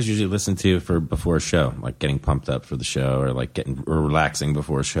 What do you guys usually listen to for before a show? Like getting pumped up for the show, or like or relaxing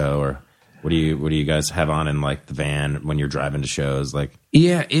before a show, or what do you guys have on in like the van when you're driving to shows? Like,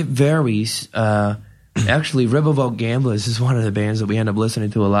 yeah, it varies. Actually, Riverboat Gamblers is one of the bands that we end up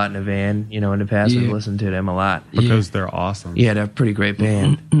listening to a lot in the van. In the past we've listened to them a lot because they're awesome. Yeah, they're a pretty great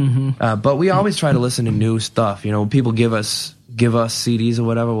band. But we always try to listen to new stuff. When people give us CDs or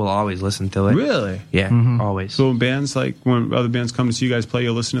whatever, we'll always listen to it. Really? Yeah, always. So when other bands come to see you guys play,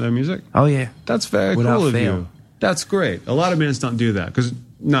 you'll listen to their music? Oh, yeah. That's very cool of you. That's great. A lot of bands don't do that because,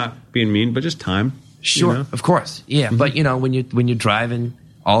 not being mean, but just time. Sure, of course. Yeah, but when you're driving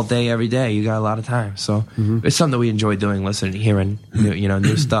all day, every day, you got a lot of time. So it's something that we enjoy doing, hearing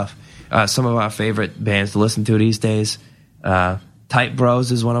new stuff. Some of our favorite bands to listen to these days, Tight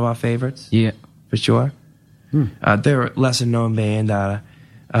Bros is one of our favorites. Yeah. For sure. They're a lesser known band.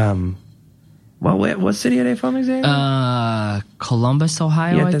 What city are they from exactly? Columbus,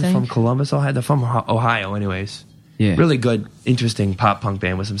 Ohio, I think. They're from Columbus, Ohio. They're from Ohio, anyways. Yeah. Really good, interesting pop punk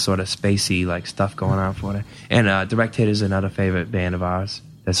band with some sort of spacey like stuff going on for it. And Direct Hit is another favorite band of ours.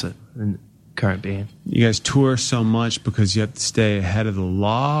 That's a current band. You guys tour so much because you have to stay ahead of the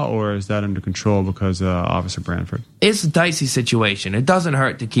law, or is that under control because of Officer Branford? It's a dicey situation. It doesn't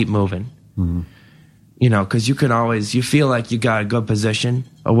hurt to keep moving. Because you feel like you got a good position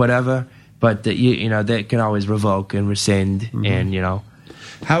or whatever, but they can always revoke and rescind, and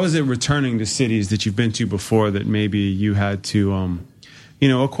How is it returning to cities that you've been to before that maybe you had to,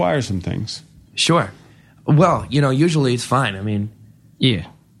 acquire some things? Sure. Well, usually it's fine. I mean, yeah,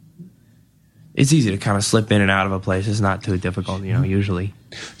 it's easy to kind of slip in and out of a place. It's not too difficult, usually.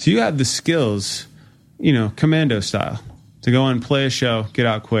 So you have the skills, commando style, to go and play a show, get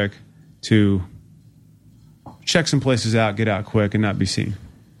out quick, to check some places out, get out quick, and not be seen.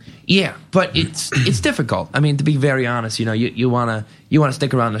 Yeah, but it's difficult. I mean, to be very honest, you wanna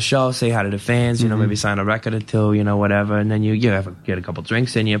stick around the show, say hi to the fans, maybe sign a record or two, whatever, and then you get a couple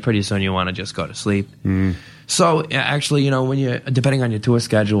drinks in you. Pretty soon you want to just go to sleep. So actually, when you depending on your tour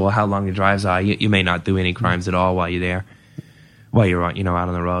schedule, how long your drives are, you may not do any crimes at all while you're there, while you're out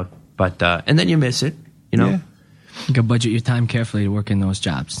on the road. But and then you miss it, Yeah. You can budget your time carefully to work in those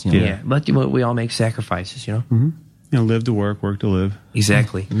jobs. Yeah, but we all make sacrifices, Live to work, work to live.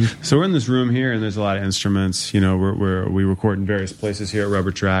 Exactly. So we're in this room here, and there's a lot of instruments. We record in various places here at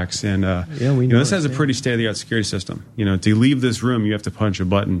Rubber Tracks, and this has a pretty state-of-the-art security system. To leave this room, you have to punch a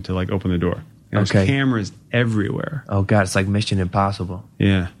button to open the door. There's cameras everywhere. Oh God, it's like Mission Impossible.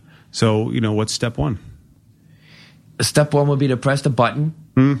 Yeah. So what's step one? Step one would be to press the button,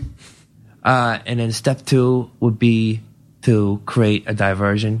 and then step two would be to create a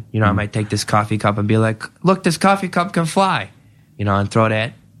diversion. I might take this coffee cup and be like, look, this coffee cup can fly, and throw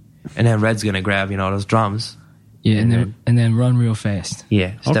that. And then Red's going to grab, those drums. Yeah, and then run real fast.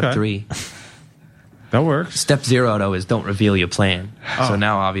 Yeah, step 3. That works. Step 0, though, is don't reveal your plan. Oh. So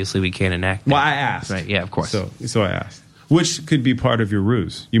now, obviously, we can't enact that. Well, I asked. Right, yeah, of course. So I asked. Which could be part of your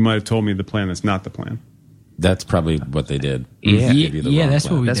ruse. You might have told me the plan that's not the plan. That's probably what they did. Yeah, that's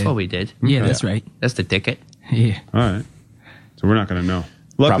what we did. That's what we did. Yeah, that's right. That's the ticket. Yeah. All right. So we're not going to know.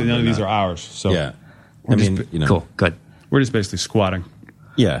 Luckily, Probably none of these not. are ours. So Yeah. Cool, good. we're just basically squatting.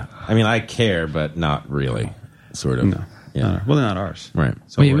 Yeah. I mean, I care, but not really. Sort of. No. Yeah. Well, they're not ours. Right.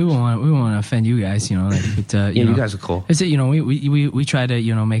 So we won't want to offend you guys, You guys are cool. It's we try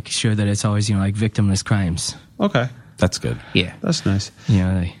to make sure that it's always victimless crimes. Okay. That's good. Yeah. That's nice.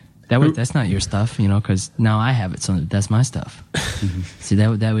 That's not your stuff, because now I have it, so that's my stuff. See,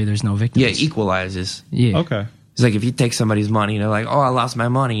 that way there's no victims. Yeah, it equalizes. Yeah. Okay. It's like if you take somebody's money, they're like, oh, I lost my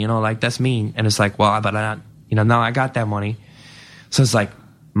money, that's mean. And it's like, well, but I not, now I got that money. So it's like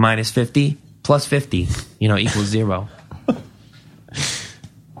minus 50 plus 50, equals 0.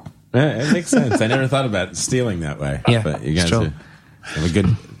 It makes sense. I never thought about stealing that way. Yeah, but you guys have a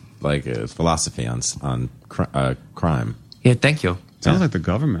good philosophy on crime. Yeah, thank you. Sounds like the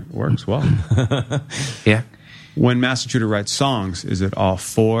government works well. Yeah. When Master Tutor writes songs, is it all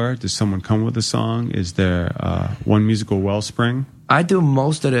four? Does someone come with a song? Is there one musical wellspring? I do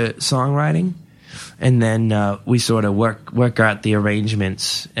most of the songwriting, and then we sort of work out the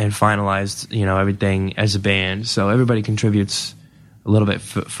arrangements and finalize, everything as a band. So everybody contributes a little bit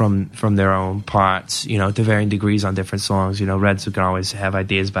from their own parts, to varying degrees on different songs. Reds can always have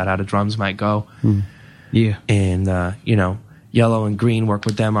ideas about how the drums might go. Yeah. And, Yellow and Green work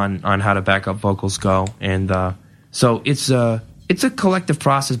with them on how the backup vocals go. And so it's a collective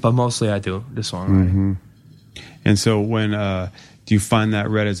process, but mostly I do the songwriting. And so when do you find that,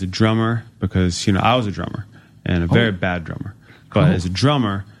 Red, as a drummer? Because, I was a drummer and a very bad drummer. But as a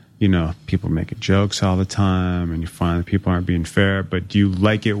drummer, people are making jokes all the time and you find that people aren't being fair. But do you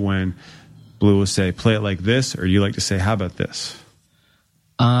like it when Blue will say, play it like this? Or do you like to say, how about this?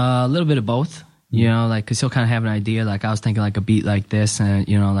 A little bit of both. Because he'll kind of have an idea. Like, I was thinking like a beat like this, and,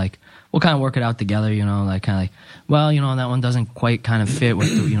 we'll kind of work it out together, that one doesn't quite kind of fit with,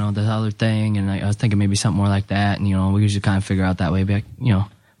 this other thing. And I was thinking maybe something more like that. And, we usually kind of figure out that way. But,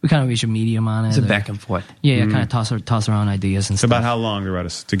 we kind of reach a medium on it. It's a back and forth. Yeah, kind of toss around ideas and it's stuff. About how long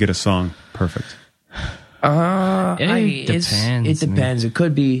to get a song perfect? It depends. It depends. It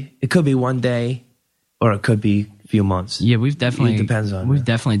could be one day, or it could be a few months. Yeah, we've definitely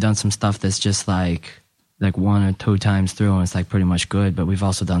definitely done some stuff that's just like one or two times through, and it's like pretty much good. But we've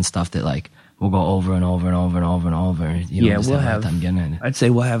also done stuff that like we'll go over and over and over and over and over. We'll have. I'd say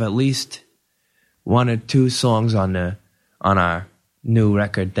we'll have at least one or two songs on our new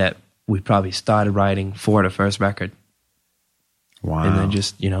record that we probably started writing for the first record. Wow! And then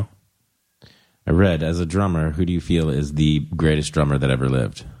just I read, as a drummer, who do you feel is the greatest drummer that ever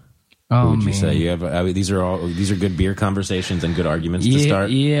lived? Oh, who would you man. say? You have these are good beer conversations and good arguments to start.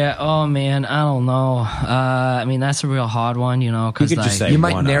 Yeah. Oh man, I don't know. That's a real hard one, because like, you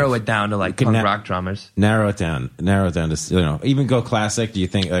might narrow it down to like punk rock drummers. Narrow it down to even go classic. Do you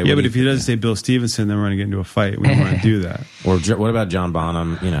think? But if he doesn't say Bill Stevenson, then we're going to get into a fight. We don't want to do that. Or what about John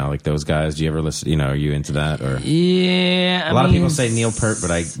Bonham? like those guys. Do you ever listen? Are you into that? Or yeah, a lot of people say Neil Peart, but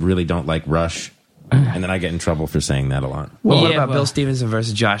I really don't like Rush. And then I get in trouble for saying that a lot. Well, what about Bill Stevenson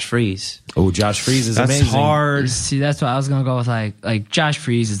versus Josh Freese? Oh, Josh Freese is amazing. That's hard. See, that's what I was gonna go with. Like Josh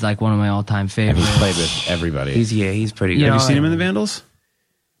Freese is like one of my all-time favorites. And he played with everybody. He's pretty good. Have you seen him in the Vandals?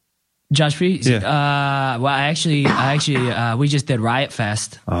 Josh Freese? Yeah. Well, I actually, we just did Riot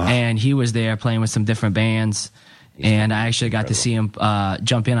Fest, and he was there playing with some different bands, and I actually got to see him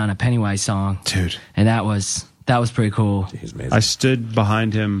jump in on a Pennywise song, dude, and that was pretty cool. He's amazing. I stood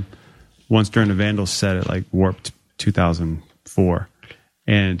behind him once during the Vandals set at like Warped 2004,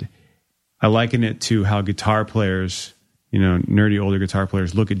 and I liken it to how guitar players, nerdy older guitar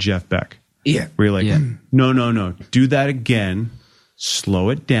players look at Jeff Beck. Yeah. Where you're like, no, do that again, slow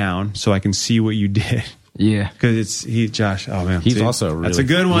it down so I can see what you did. Yeah, because Josh. Oh man, he's also really, that's a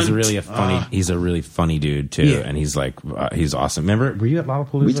good one. He's really a funny. He's a really funny dude too, and he's like he's awesome. Remember, were you at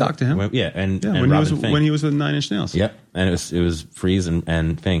Lollapalooza? We talked to him. And when he was with Nine Inch Nails. Yep, and it was Freeze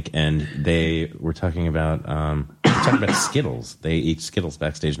and Fink, and they were talking about Skittles. They eat Skittles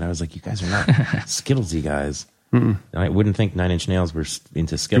backstage, and I was like, you guys are not Skittlesy guys. And I wouldn't think Nine Inch Nails were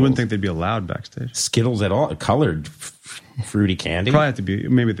into Skittles. You wouldn't think they'd be allowed backstage. Skittles at all? Colored fruity candy? Probably have to be.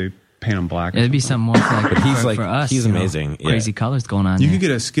 Maybe they paint them black. It'd be something more for us. He's amazing. Crazy colors going on. You could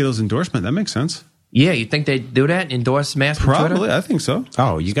get a Skittles endorsement. That makes sense. Yeah, you think they'd do that? Endorse Master Probably, Twitter? I think so.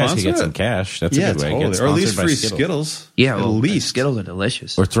 Oh, you guys could get some cash. That's a good way. Totally. Or at least free Skittles. Yeah, at least. Skittles are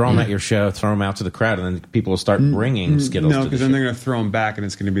delicious. Or throw them at your show, throw them out to the crowd, and then people will start bringing Skittles. No, because then they're going to throw them back, and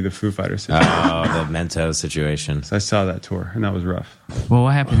it's going to be the Foo Fighters situation. Oh, the Mentos situation. So I saw that tour, and that was rough. Well,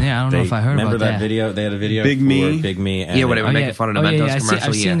 what happened there? I don't know if I heard remember about that. Video? They had a video Big for Me. Big Me. And where they were making fun of the Mentos commercial.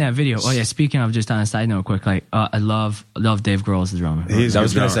 I've seen that video. Oh, yeah, speaking of, just on a side note quick, I love Dave Grohl as the drummer. I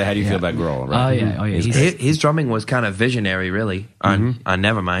was going to say, how do you feel about Grohl? Right? Oh, yeah. His drumming was kind of visionary, really, on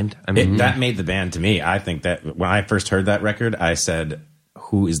Nevermind. I mean, that made the band to me. I think that when I first heard that record, I said,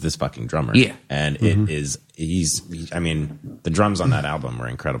 who is this fucking drummer? Yeah. And I mean, the drums on that album were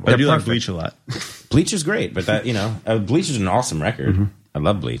incredible. I do like Bleach a lot. Bleach is great, but that, Bleach is an awesome record. I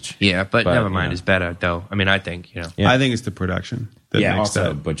love Bleach. Yeah, but Nevermind is better, though. I mean, I think, I think it's the production. That makes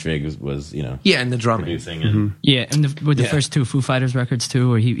also that. Butch Vig was Yeah, and the drumming. Producing and yeah, and with the first two Foo Fighters records too,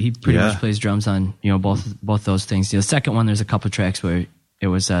 where he pretty much plays drums on both those things. The second one, there's a couple tracks where it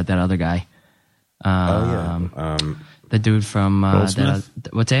was that other guy. The dude from Goldsmith?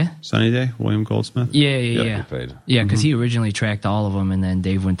 what's that? Sunny Day, William Goldsmith. Yeah, He played. Yeah, because he originally tracked all of them, and then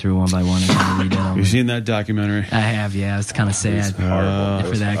Dave went through one by one and kind of redid them. You've seen that documentary? I have, yeah. It's kind of sad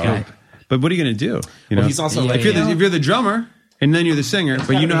for that guy. But what are you going to do? You know, Well, he's also if you're the drummer and then you're the singer,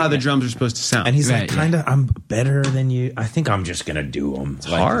 but you know how the drums are supposed to sound. And he's Right, like, kind of, I'm better than you. I think I'm just gonna do them. It's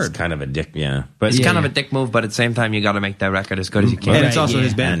hard. It's kind of a dick, yeah. But It's Yeah, kind of yeah. a dick move, but at the same time, you got to make that record as good as you can. and it's also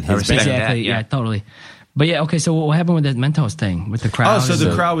his band. And his band. Exactly, yeah, totally. But yeah, okay, so what happened with that Mentos thing with the crowd? Oh, so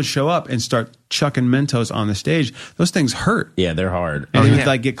the crowd would show up and start chucking Mentos on the stage. Those things hurt. Yeah, they're hard. And it would yeah.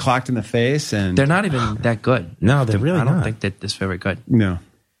 like get clocked in the face. And They're not even that good. No, they're really I don't not. think that it's very good. no.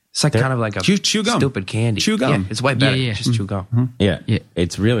 It's like kind of like a Chew gum. stupid candy. Chew gum. Yeah, it's way better. Yeah. Just chew gum. Yeah. Yeah.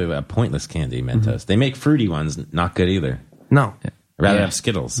 It's really a pointless candy, Mentos. They make fruity ones, not good either. No. I'd rather Yeah. have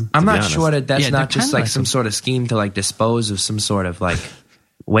Skittles. I'm to be not honest. sure that that's Yeah, they're not just kinda like like some sort of scheme to like dispose of some sort of like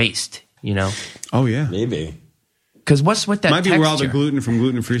waste, you know? Oh, yeah. Maybe. Because what's with that Might be where all the texture? gluten from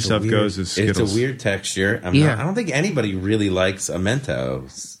gluten-free stuff goes is Skittles. It's a weird texture. Yeah. I don't think anybody really likes a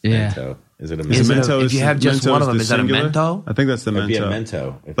Mentos. Yeah. Mento. Is it a Is Mento? it Mentos? if you have just Mentos one of them, the is that a singular? Mento? I think that's the It'd be a Mento.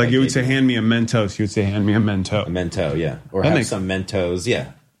 Mento. if Like I you would gave say, hand me a Mentos. You would say, hand me a Mento. a Mento, yeah. Or That have makes- some Mentos,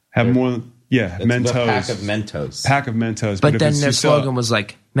 yeah. Have more, yeah, It's Mentos. a pack of Mentos. Pack of Mentos. But if then it's their just slogan was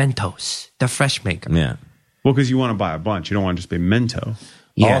like Mentos, the fresh maker. Yeah. well, because you want to buy a bunch. You don't want to just be Mento.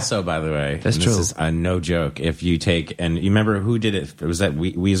 Yeah. Also, by the way, That's and true. this is no joke. If you take, and you remember who did it? Was that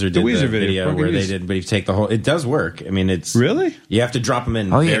Weezer did the Weezer video, video fucking where they Weezer. did, but if you take the whole, it does work. I mean, it's Really? You have to drop them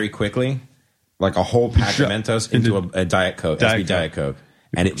in Oh, yeah. very quickly, like a whole pack of Dro- Mentos into a Diet Coke, Diet Diet Coke,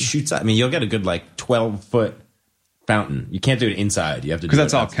 and it shoots out. I mean, you'll get a good like 12-foot fountain. You can't do it inside. You have to Because do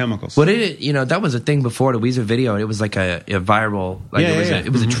that's it all outside. chemicals. But that was a thing before the Weezer video. It was like a viral, like Yeah, it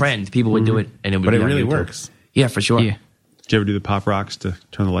was yeah. a trend. People would do it, and it would. But be it on really YouTube. works. Yeah, for sure. Yeah. Did you ever do the pop rocks to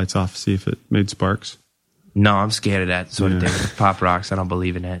turn the lights off, see if it made sparks? No, I'm scared of that sort of Yeah. thing. Pop rocks, I don't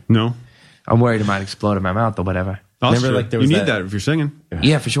believe in it. No. I'm worried it might explode in my mouth or whatever. Also, Remember, like, there you was need that- that if you're singing.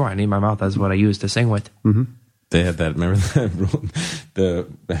 Yeah, for sure. I need my mouth. That's what I use to sing with. They had that. Remember that rule?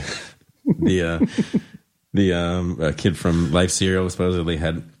 The kid from Life Cereal supposedly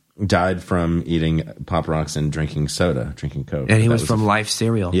had died from eating Pop Rocks and drinking Coke. And he That was from Life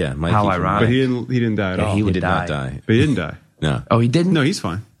Cereal. Yeah, Mikey How from ironic. But he didn't die at Yeah, all. he would did die. not die. But he didn't die. No. Oh, he didn't? No, he's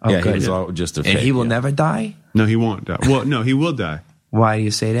fine. Oh, yeah, he good. was all just a And fake. he will yeah. never die? No, he won't die. Well, no, he will die. Why do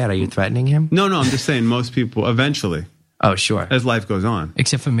you say that? Are you threatening him? No, I'm just saying most people eventually, Oh, sure. as life goes on.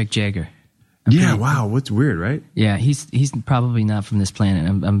 Except for Mick Jagger. Yeah, wow, what's weird, right? Yeah, he's probably not from this planet.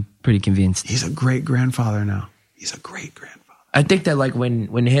 I'm pretty convinced. He's a great grandfather now. He's a great grandfather. I think that like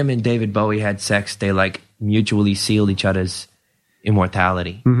when him and David Bowie had sex, they like mutually sealed each other's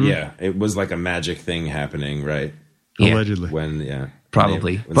immortality. Yeah, it was like a magic thing happening, right? Yeah. Allegedly. When yeah,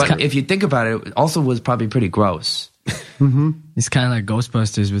 Probably. When But they- if you think about it, it also was probably pretty gross. It's kind of like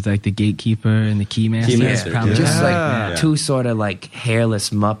Ghostbusters with like the gatekeeper and the keymaster. Keymaster, It's probably Just like Yeah. two sort of like hairless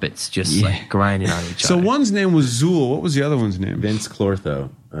Muppets just Yeah. like grinding on each So other. one's name was Zool. What was the other one's name? Vince Clortho.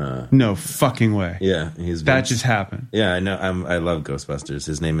 No fucking way. Yeah, he's That Vince. just happened. Yeah, I know. I love Ghostbusters.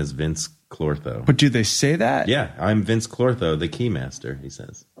 His name is Vince Clortho. But do they say that? Yeah, I'm Vince Clortho, the Keymaster. He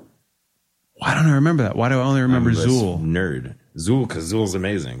says. Why don't I remember that? Why do I only remember I'm this Zool? Nerd. Zool, because Zool's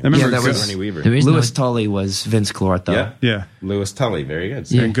amazing. I remember Yeah, that was- Sigourney Weaver. There is Louis no, Tully was Vince Clortho. Yeah. Yeah. Louis Tully, very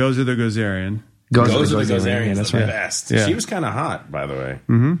good. Yeah. And Gozer the Gozerian. Those are the Gozerian, Gozerians. yeah, That's that's the right. best. Yeah. She was kind of hot, by the way.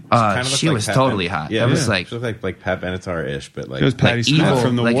 She was totally hot. Yeah, That was like she looked like Pat Benatar-ish, but like It was Patty Smith evil,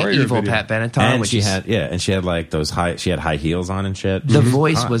 from the like Warrior evil video. Pat Benatar. and which she is, had and she had like those she had high heels on and shit. the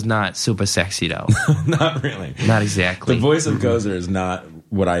voice was not super sexy though. Not really. Not exactly. The voice of Gozer is not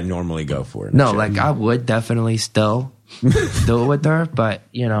what I normally go for. in a No, show. like I would definitely still do it with her, but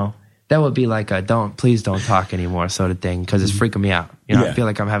you know, that would be like a please don't talk anymore sort of thing because it's freaking me out. You know, Yeah. I feel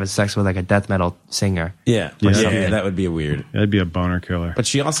like I'm having sex with like a death metal singer. yeah, that would be weird. That'd be a boner killer. But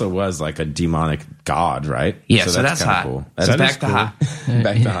she also was like a demonic god, right? Yeah, so that's kinda hot. Cool. It's That back is to cool. hot.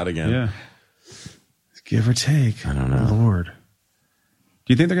 Back to hot again. Yeah. Give or take. I don't know. Lord.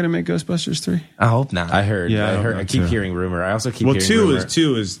 Do you think they're going to make Ghostbusters 3? I hope not. I heard. Yeah, I I don't heard. know, I keep too. hearing rumor. I also keep Well, hearing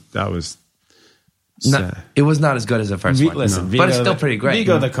 2 rumor. that was Not- it was not as good as the first one. Listen, but it's Vigo still the- pretty great.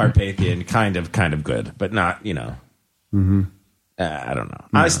 Vigo the Carpathian, kind of good, but not, you know. I don't know.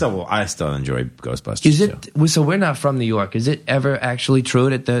 I still enjoy Ghostbusters. Is too. it so? We're not from New York. Is it ever actually true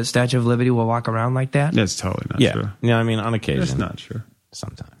that the Statue of Liberty will walk around like that? That's totally not Yeah. true. Yeah, I mean, on occasion. That's not true.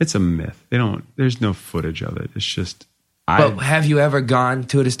 Sometimes. It's a myth. There's no footage of it. It's just But have you ever gone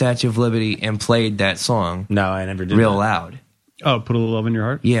to the Statue of Liberty and played that song No, I never did. real that. loud? put a little love in your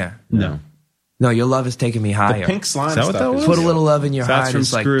heart. Yeah. No. No, your love is taking me higher. The pink slime Is that what stuff. that was? Put a little love in your That's heart. from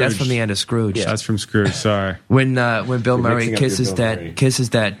It's like Scrooge. that's from the end of Scrooge. That's from Scrooge. Sorry. When Bill Murray mixing up your kisses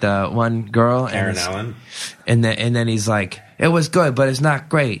Bill Murray. that one girl, Karen and Allen. and then he's like, it was good, but it's not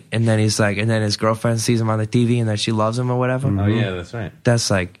great. And then he's like, and then his girlfriend sees him on the TV, and then she loves him or whatever. Oh yeah, that's right. That's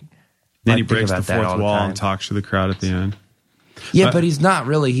like. Then I he think breaks the about that all fourth the wall time. and talks to the crowd at the end. Yeah, but he's not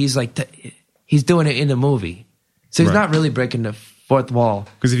really. He's like, he's doing it in the movie, so he's Right. not really breaking the fourth wall.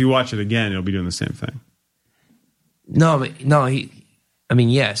 Because if you watch it again, it'll be doing the same thing. No,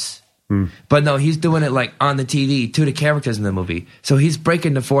 yes. But no, he's doing it like on the TV to the characters in the movie. So he's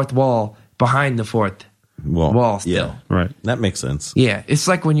breaking the fourth wall behind the fourth wall still. Yeah, Right. that makes sense. Yeah, it's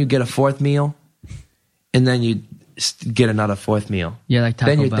like when you get a fourth meal and then you get another fourth meal. Yeah, like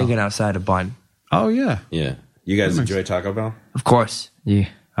Taco Then you're Bell. thinking outside the bun. Oh, yeah. Yeah, you guys enjoy Taco Bell? Of course. Yeah.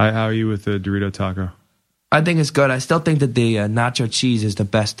 How are you with the Dorito taco? I think it's good. I still think that the nacho cheese is the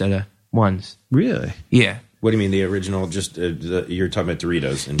best of the ones. Really? Yeah. What do you mean the original? Just you're talking about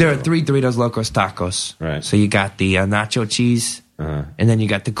Doritos. in There are general. 3 Doritos Locos Tacos. Right. So you got the nacho cheese, Uh-huh. and then you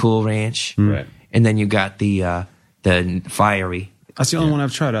got the Cool Ranch, Right. and then you got the fiery. That's the only one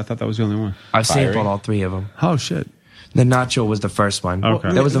I've tried. I thought that was the only one. I've Fiery? sampled all 3 of them. Oh, shit. The nacho was the first one.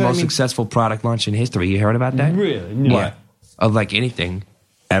 Okay. That was the I most mean- successful product launch in history. You heard about that? Really? No. Yeah. Of like anything.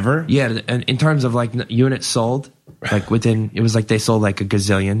 Ever? Yeah, and in terms of like units sold, like within, it was like they sold like a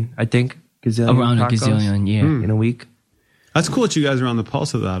gazillion, I think. Around a tacos gazillion, yeah. in a week. That's cool that you guys are on the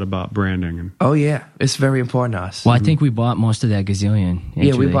pulse of that about branding. And Oh yeah, it's very important to us. Well, I think we bought most of that gazillion. Yeah, we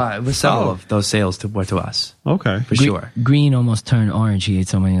actually. bought several of those sales were to us Okay. for sure. Green almost turned orange. He ate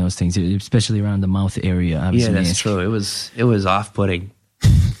so many of those things, especially around the mouth area. Yeah, Obviously. that's true. It was off-putting.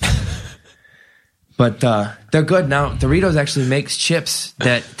 But they're good now. Doritos actually makes chips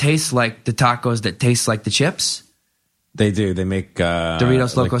that taste like the tacos that taste like the chips. They do. They make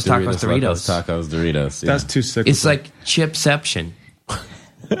Doritos Locos Tacos Locos Doritos. Tacos Doritos. Yeah. That's too cyclical. It's like chipception.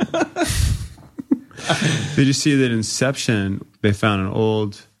 Did you see that Inception, they found an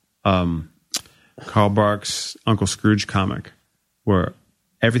old Carl Barks' Uncle Scrooge comic where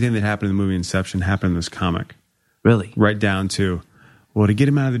everything that happened in the movie Inception happened in this comic. Really? Right down to, well, to get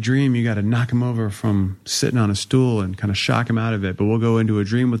him out of the dream, you got to knock him over from sitting on a stool and kind of shock him out of it. But we'll go into a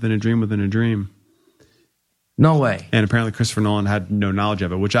dream within a dream within a dream. No way. And apparently Christopher Nolan had no knowledge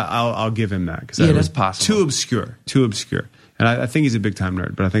of it, which I'll give him that. Because Yeah, that's possible. Too obscure. And I think he's a big time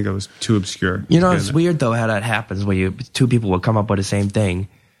nerd, but I think it was too obscure. You know, to get it's in it. weird though how that happens where 2 people will come up with the same thing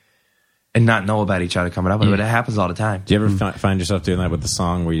and not know about each other coming up with it. But it happens all the time. Do you ever find yourself doing that with the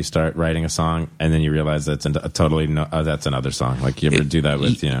song where you start writing a song and then you realize that's that's another song? Like you ever do that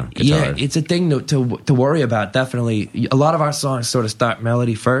with guitar? Yeah, it's a thing to worry about. Definitely, a lot of our songs sort of start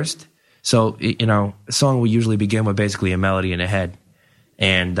melody first. So a song will usually begin with basically a melody in the head,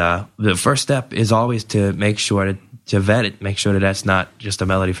 and the first step is always to make sure to vet it, make sure that that's not just a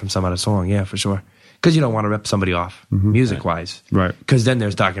melody from some other song. Yeah, for sure, because you don't want to rip somebody off music wise, Right. Because then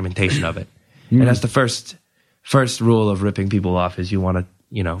there's documentation of it, and that's the first rule of ripping people off is you want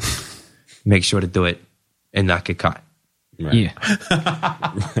to make sure to do it and not get caught. Right.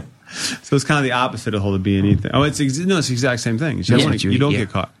 Yeah. So it's kind of the opposite of the whole B&E thing. Oh, it's the exact same thing. You Yeah, don't, but you don't get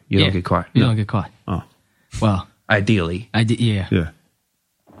caught. You don't get caught. You don't get caught. Oh, Well, Ideally. I did. Yeah. yeah.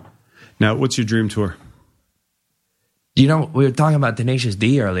 Now, what's your dream tour? We were talking about Tenacious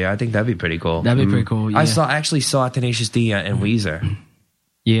D earlier. I think that'd be pretty cool. That'd be pretty cool. Yeah. I actually saw Tenacious D and Weezer.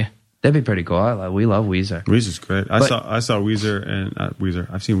 Yeah. That'd be pretty cool. We love Weezer. Weezer's great. I But- saw Weezer and Weezer.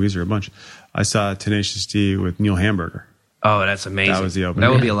 I've seen Weezer a bunch. I saw Tenacious D with Neil Hamburger Oh, that's amazing. That was the opening.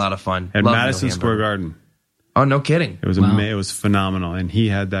 That would be a lot of fun. at Love Madison Neil Square Hamburger. Garden. Oh, no kidding. It was Wow. it was phenomenal, and he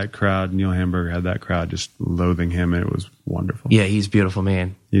had that crowd. Neil Hamburger had that crowd just loathing him, and it was wonderful. Yeah, he's a beautiful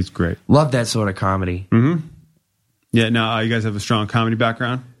man. He's great. Love that sort of comedy. Yeah. Now you guys have a strong comedy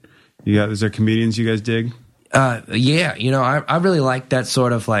background. Is there comedians you guys dig? Yeah, I really like that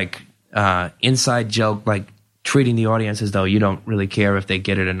sort of like inside joke, like treating the audience as though you don't really care if they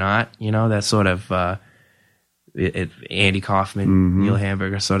get it or not. That sort of Andy Kaufman, Neil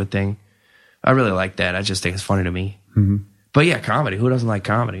Hamburger sort of thing. I really like that. I just think it's funny to me. But yeah, comedy. Who doesn't like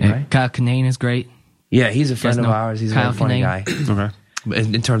comedy, And right? Kyle Kinane is great. Yeah, he's a friend of know ours. He's a Kyle very funny Kinane? guy.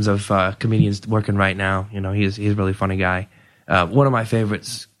 Okay. In terms of comedians working right now, he's a really funny guy. One of my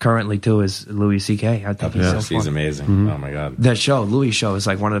favorites currently too is Louis C.K. I think he's so Yes, funny. he's amazing. Oh my god. That show, Louis' show, is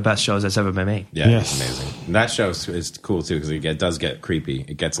like one of the best shows that's ever been made. Yeah, Yes. it's amazing. That show is cool too because it does get creepy.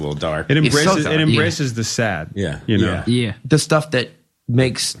 It gets a little dark. It It's so embraces dark. it embraces the sad. Yeah. You know. Yeah. Yeah. The stuff that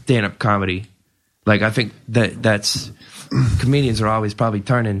makes stand-up comedy, like I think that's comedians are always probably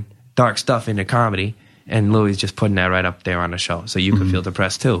turning dark stuff into comedy, And Louis just putting that right up there on the show, so you could feel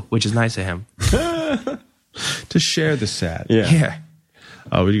depressed too, which is nice of him. To share the sad. Yeah.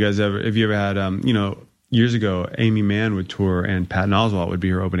 Would you guys ever, if you ever had, years ago, Amy Mann would tour and Patton Oswalt would be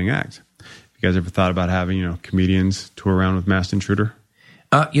her opening act. You guys ever thought about having, comedians tour around with Masked Intruder?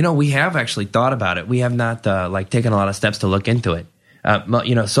 We have actually thought about it. We have not taken a lot of steps to look into it.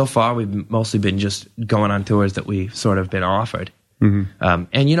 So far we've mostly been just going on tours that we've sort of been offered.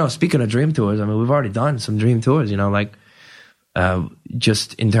 And speaking of dream tours, I mean, we've already done some dream tours.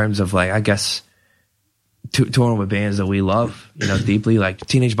 Just in terms of I guess touring with bands that we love, deeply, like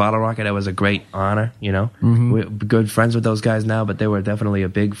Teenage Bottle Rocket. That was a great honor. We're good friends with those guys now, but they were definitely a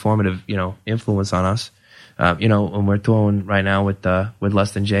big formative, influence on us. And we're touring right now with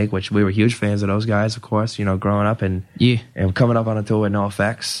Less Than Jake, which we were huge fans of those guys, of course, growing up and coming up on a tour with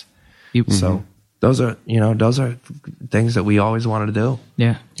NoFX. So those are things that we always wanted to do.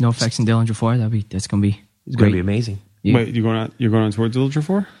 Yeah, NoFX and Dillinger 4, that's gonna be It's going to be amazing. Yeah. Wait, you're going on tour with Dillinger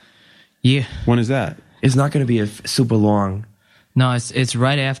 4? Yeah. When is that? It's not going to be super long. No, it's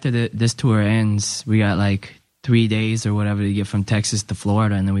right after this tour ends. We got 3 days or whatever to get from Texas to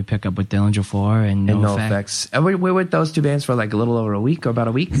Florida, and then we pick up with Dillinger 4 and NoFX. And we're with those two bands for a little over a week or about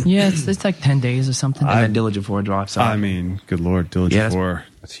a week. Yeah, it's 10 days or something. And then Dillinger 4 drops out. I mean, good Lord, Dillinger 4.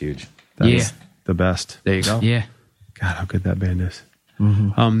 That's huge. That's the best. There you go. Yeah. God, how good that band is.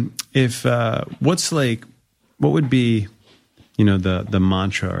 If what would be, the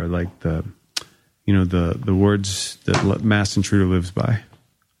mantra or the words that Masked Intruder lives by?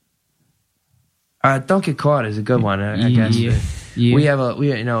 Don't get caught is a good one. I guess. Yeah. We have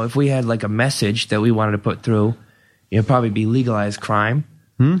if we had a message that we wanted to put through, it'd probably be legalize crime.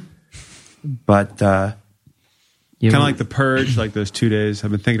 But kind of like The Purge, like those 2 days.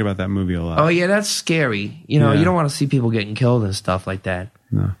 I've been thinking about that movie a lot. Oh yeah, that's scary. You don't want to see people getting killed and stuff like that.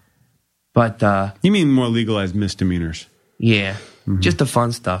 No. But you mean more legalized misdemeanors? Yeah, just the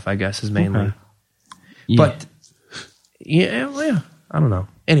fun stuff, I guess, is mainly. Okay. Yeah. But yeah, I don't know.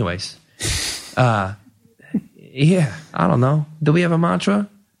 Anyways, I don't know. Do we have a mantra?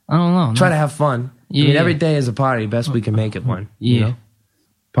 I don't know. Try to have fun. Yeah. I mean, every day is a party. Best we can make it one. Yeah.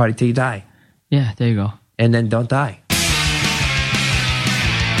 Party till you die. Yeah, there you go. And then don't die.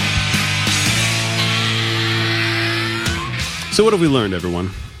 So what have we learned,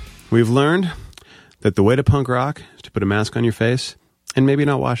 everyone? We've learned that the way to punk rock is to put a mask on your face and maybe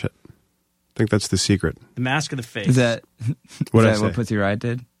not wash it. I think that's the secret. The mask of the face. Is that what Pussy Riot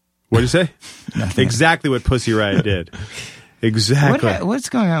did? What did you say? Exactly what Pussy Riot did. Exactly. What's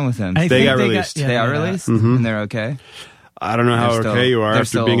going on with them? They got released. They are released? And they're okay? I don't know how okay you are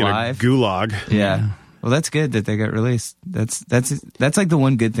after being alive. in a gulag. Yeah. Well, that's good that they got released. That's like the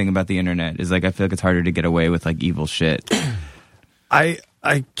one good thing about the internet is I feel like it's harder to get away with evil shit.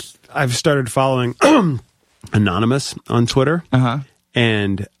 I've started following Anonymous on Twitter,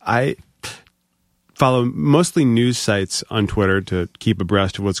 and I follow mostly news sites on Twitter to keep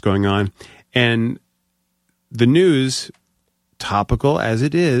abreast of what's going on. And the news, topical as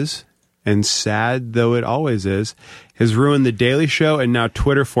it is, and sad though it always is, has ruined The Daily Show and now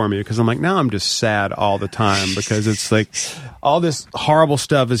Twitter for me, because I'm now I'm just sad all the time because it's all this horrible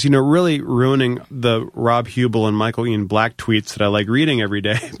stuff is, really ruining the Rob Hubel and Michael Ian Black tweets that I like reading every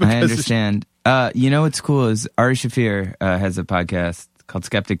day. I understand. What's cool is Ari Shaffir has a podcast called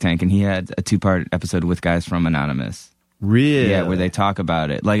Skeptic Tank, and he had a 2-part episode with guys from Anonymous. Really? Yeah, where they talk about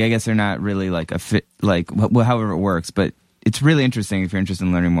it. I guess they're not really a fit, however it works, but it's really interesting if you're interested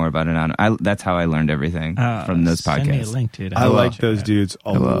in learning more about Anonymous. That's how I learned everything from those podcasts. Send me a link, dude. I like those dudes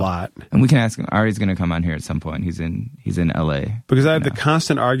a lot. And we can ask him. Ari's going to come on here at some point. He's in LA. Because I have the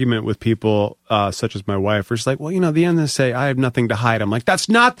constant argument with people such as my wife, where it's the NSA, I have nothing to hide. I'm that's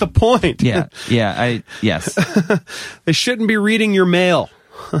not the point. Yes. They shouldn't be reading your mail.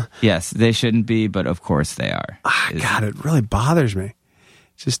 Yes, they shouldn't be, but of course they are. God, it really bothers me.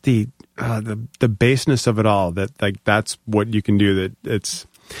 It's just the baseness of it all, that that's what you can do, that it's...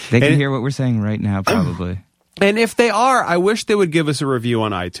 They can hear what we're saying right now, probably. And if they are, I wish they would give us a review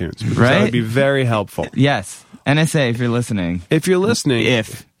on iTunes. Because that would be very helpful. Yes. NSA, if you're listening. Just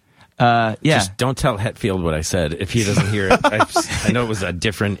don't tell Hetfield what I said if he doesn't hear it. I know it was a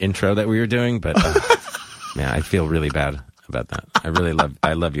different intro that we were doing, but man, I feel really bad about that.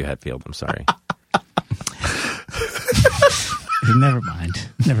 I love you, Hetfield. I'm sorry. Never mind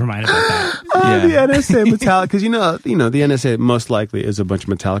about that. The NSA Metallica, because the NSA most likely is a bunch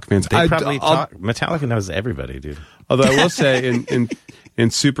of Metallica fans. They probably Metallica knows everybody, dude. Although I will say, in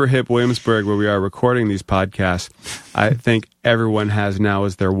super hip Williamsburg, where we are recording these podcasts, I think everyone has now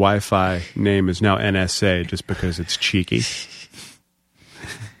as their Wi-Fi name is now NSA, just because it's cheeky.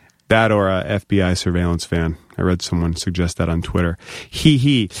 That or a FBI surveillance van. I read someone suggest that on Twitter.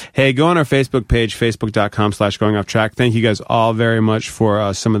 He. Hey, go on our Facebook page, facebook.com/goingofftrack. Thank you guys all very much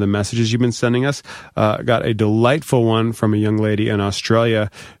for some of the messages you've been sending us. Got a delightful one from a young lady in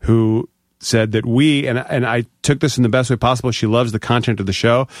Australia who said that and I took this in the best way possible. She loves the content of the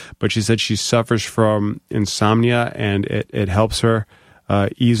show, but she said she suffers from insomnia and it helps her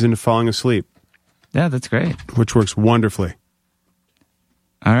ease into falling asleep. Yeah, that's great. Which works wonderfully.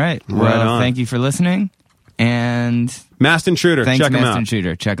 All right. Well, thank you for listening. And Masked Intruder, thanks, check them Masked out.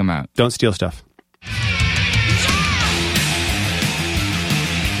 Intruder, check them out. Don't steal stuff.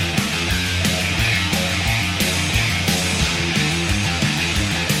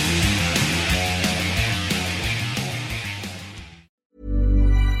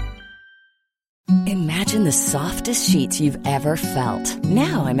 Imagine the softest sheets you've ever felt.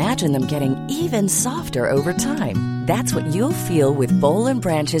 Now imagine them getting even softer over time. That's what you'll feel with Boll &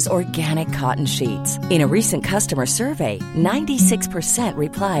 Branch's organic cotton sheets. In a recent customer survey, 96%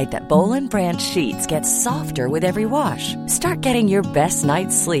 replied that Boll & Branch sheets get softer with every wash. Start getting your best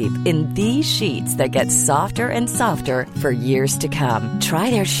night's sleep in these sheets that get softer and softer for years to come. Try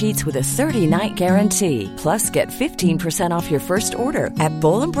their sheets with a 30-night guarantee. Plus, get 15% off your first order at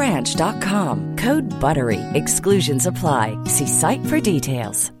bollandbranch.com. Code BUTTERY. Exclusions apply. See site for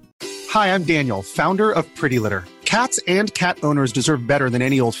details. Hi, I'm Daniel, founder of Pretty Litter. Cats and cat owners deserve better than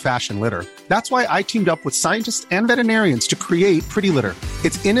any old-fashioned litter. That's why I teamed up with scientists and veterinarians to create Pretty Litter.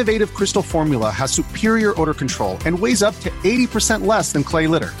 Its innovative crystal formula has superior odor control and weighs up to 80% less than clay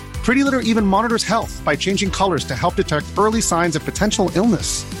litter. Pretty Litter even monitors health by changing colors to help detect early signs of potential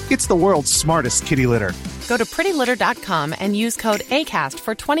illness. It's the world's smartest kitty litter. Go to prettylitter.com and use code ACAST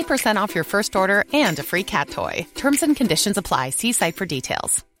for 20% off your first order and a free cat toy. Terms and conditions apply. See site for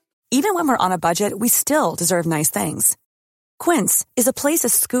details. Even when we're on a budget, we still deserve nice things. Quince is a place to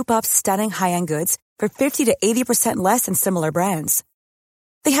scoop up stunning high-end goods for 50 to 80% less than similar brands.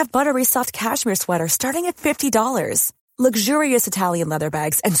 They have buttery soft cashmere sweaters starting at $50, luxurious Italian leather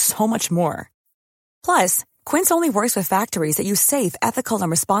bags, and so much more. Plus, Quince only works with factories that use safe, ethical, and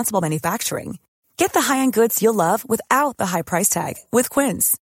responsible manufacturing. Get the high-end goods you'll love without the high price tag with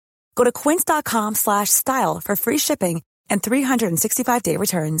Quince. Go to quince.com/style for free shipping and 365-day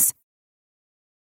returns.